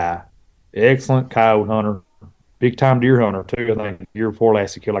 Great guy, excellent coyote hunter, big time deer hunter too. I think the year before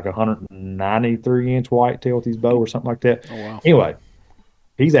last he killed like a 193-inch whitetail with his bow or something like that. Oh wow! Anyway,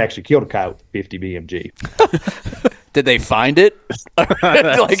 he's actually killed a coyote with 50 BMG. Did they find it? Like,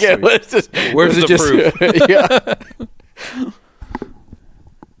 where's the proof? Yeah.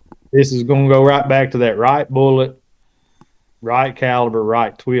 This is going to go right back to that right bullet, right caliber,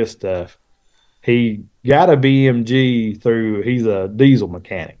 right twist stuff. He got a BMG he's a diesel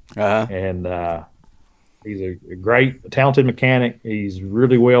mechanic. And he's a great, talented mechanic. He's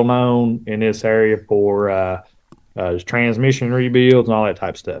really well known in this area for his transmission rebuilds and all that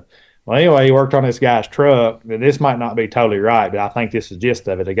type of stuff. Well, anyway, he worked on this guy's truck. This might not be totally right, but I think this is the gist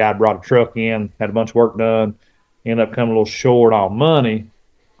of it. The guy brought a truck in, had a bunch of work done, ended up coming a little short on money,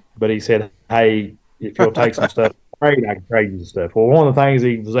 but he said, hey, if you'll take some stuff, I can trade you the stuff. Well, one of the things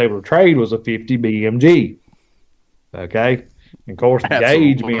he was able to trade was a 50 BMG. Okay? And of course, the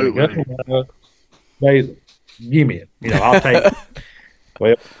Gage being a gun, give me it. I'll take it.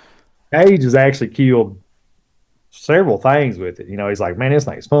 Well, Gage has actually killed several things with it. He's like, man, this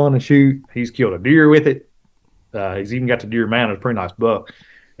thing's fun to shoot. He's killed a deer with it. He's even got the deer mounted, a pretty nice buck.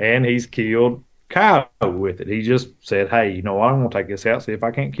 And he's killed coyote with it. He just said, hey, I'm going to take this out, see if I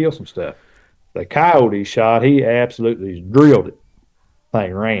can't kill some stuff. The coyote shot, he absolutely drilled it.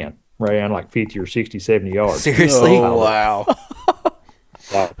 Thing ran like 50 or 60, 70 yards. Seriously? Oh, wow.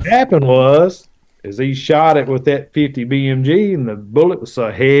 What happened is he shot it with that 50 BMG, and the bullet was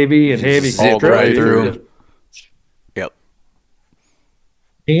so heavy and heavy. Zipped right through. Yep.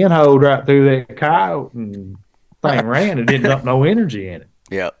 Pinholed right through that coyote, and thing ran. It didn't dump no energy in it.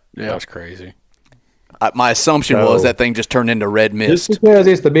 Yep. Yeah, that's crazy. My assumption was that thing just turned into red mist. Just because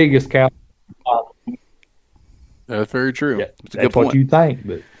it's the biggest coyote. That's very true. Yeah, that's what you think,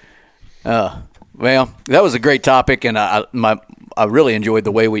 but Well, that was a great topic, and I really enjoyed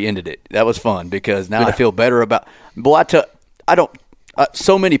the way we ended it. That was fun because now I feel better about. Boy, I don't.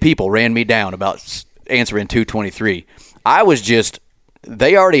 So many people ran me down about answering 223. I was just.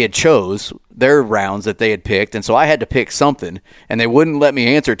 They already had chose their rounds that they had picked, and so I had to pick something, and they wouldn't let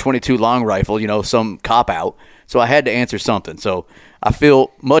me answer 22 long rifle, some cop-out, so I had to answer something. So I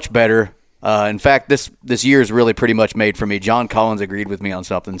feel much better. In fact, this year is really pretty much made for me. John Collins agreed with me on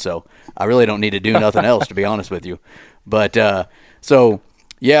something, so I really don't need to do nothing else, to be honest with you. But, yeah.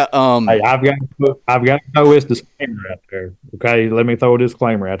 Hey, I've got to throw this disclaimer out there. Okay, let me throw a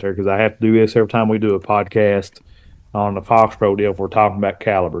disclaimer out there because I have to do this every time we do a podcast on the Fox Pro deal if we're talking about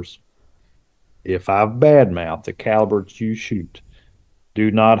calibers. If I've badmouthed the calibers you shoot,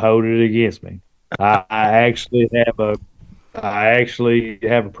 do not hold it against me. I actually have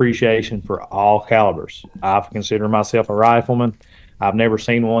appreciation for all calibers. I consider myself a rifleman. I've never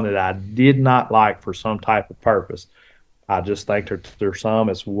seen one that I did not like for some type of purpose. I just think there's some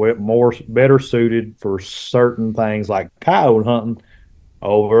that's better suited for certain things like coyote hunting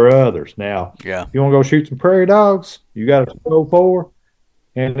over others. Now, Yeah. if you want to go shoot some prairie dogs, you got a 204,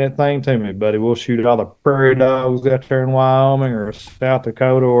 hand that thing to me, buddy. We'll shoot all the prairie dogs out there in Wyoming or South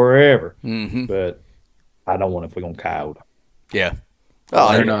Dakota or wherever. Mm-hmm. But I don't want it if we're going to coyote. Yeah.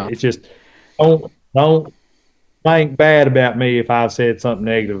 Oh, It's just don't think bad about me if I've said something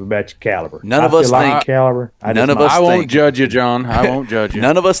negative about your caliber. None of us think caliber. I won't judge you, John. I won't judge you.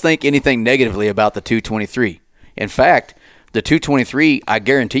 None of us think anything negatively about the 223. In fact, the 223, I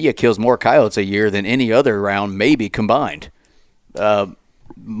guarantee you, kills more coyotes a year than any other round, maybe combined.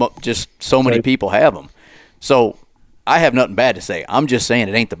 Just so many people have them. So I have nothing bad to say. I'm just saying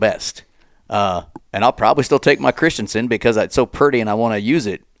it ain't the best. And I'll probably still take my Christensen because it's so pretty and I want to use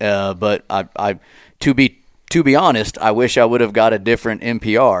it. But to be honest, I wish I would have got a different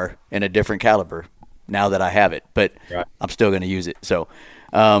MPR and a different caliber now that I have it. But I'm still going to use it. So,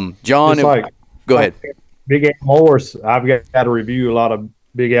 John, go ahead. Big Al Morris, I've got to review a lot of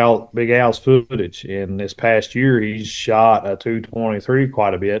Big Al's footage. And this past year, he's shot a 223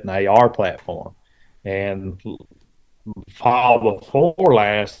 quite a bit, an AR platform. And fall before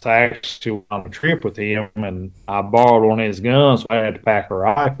last, I actually went on a trip with him, and I borrowed one of his guns, so I had to pack a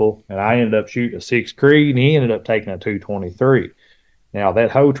rifle, and I ended up shooting a 6 Creed, and he ended up taking a 223. Now,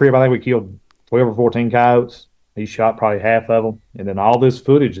 that whole trip, I think we killed 12 or 14 coyotes. He shot probably half of them. And then all this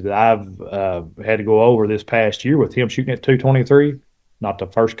footage that I've had to go over this past year with him shooting at 223, not the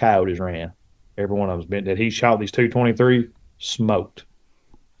first coyote he's ran. Every one of them's been that he shot these 223, smoked.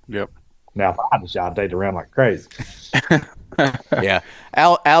 Yep. Now, if I just shot, they'd around like crazy. Yeah.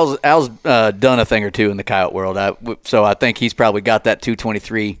 Al's done a thing or two in the coyote world. So I think he's probably got that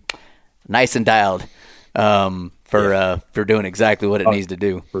 223 nice and dialed for doing exactly what it needs to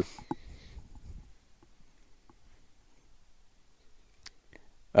do.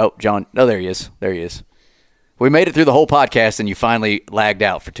 Oh, John. No, there he is. There he is. We made it through the whole podcast, and you finally lagged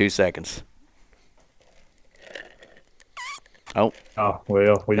out for 2 seconds. Oh,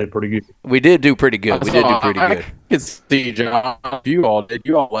 well, we did pretty good. We did do pretty good. We did do pretty good. I can see, John. You all did.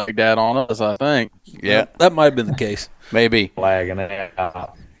 You all lagged out on us, I think. Yeah. That might have been the case. Maybe. Lagging it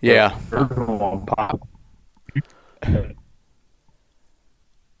out. Yeah.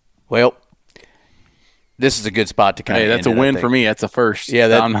 Well, this is a good spot to kind of. Hey, that's a win for me. That's a first.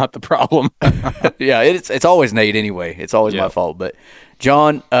 Yeah, I'm not the problem. Yeah, it's always Nate anyway. It's always my fault. But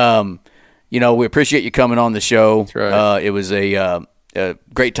John, we appreciate you coming on the show. That's right. It was a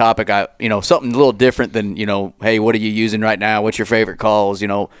great topic. Something a little different than hey, what are you using right now? What's your favorite calls?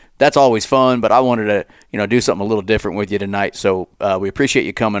 That's always fun. But I wanted to do something a little different with you tonight. So we appreciate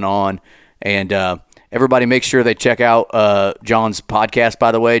you coming on, and everybody make sure they check out John's podcast,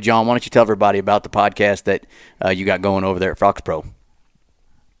 by the way. John, why don't you tell everybody about the podcast that you got going over there at Fox Pro?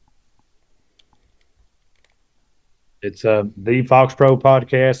 It's the Fox Pro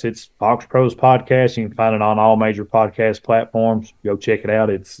podcast. It's Fox Pro's podcast. You can find it on all major podcast platforms. Go check it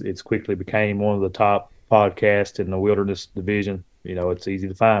out. It's quickly became one of the top podcasts in the wilderness division. It's easy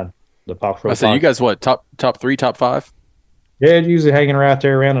to find. The Fox Pro. You guys what? Top 3, top 5? Yeah, it's usually hanging right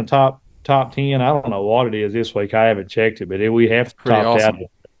there around the top 10. I don't know what it is this week. I haven't checked it, but we have topped out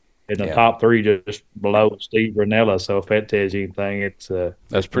in the top 3 just below Steve Ranella. So if that tells you anything,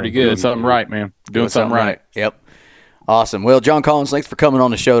 that's pretty good. Doing something right, man. Doing something right. Yep. Awesome. Well, John Collins, thanks for coming on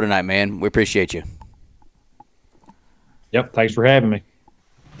the show tonight, man. We appreciate you. Yep. Thanks for having me.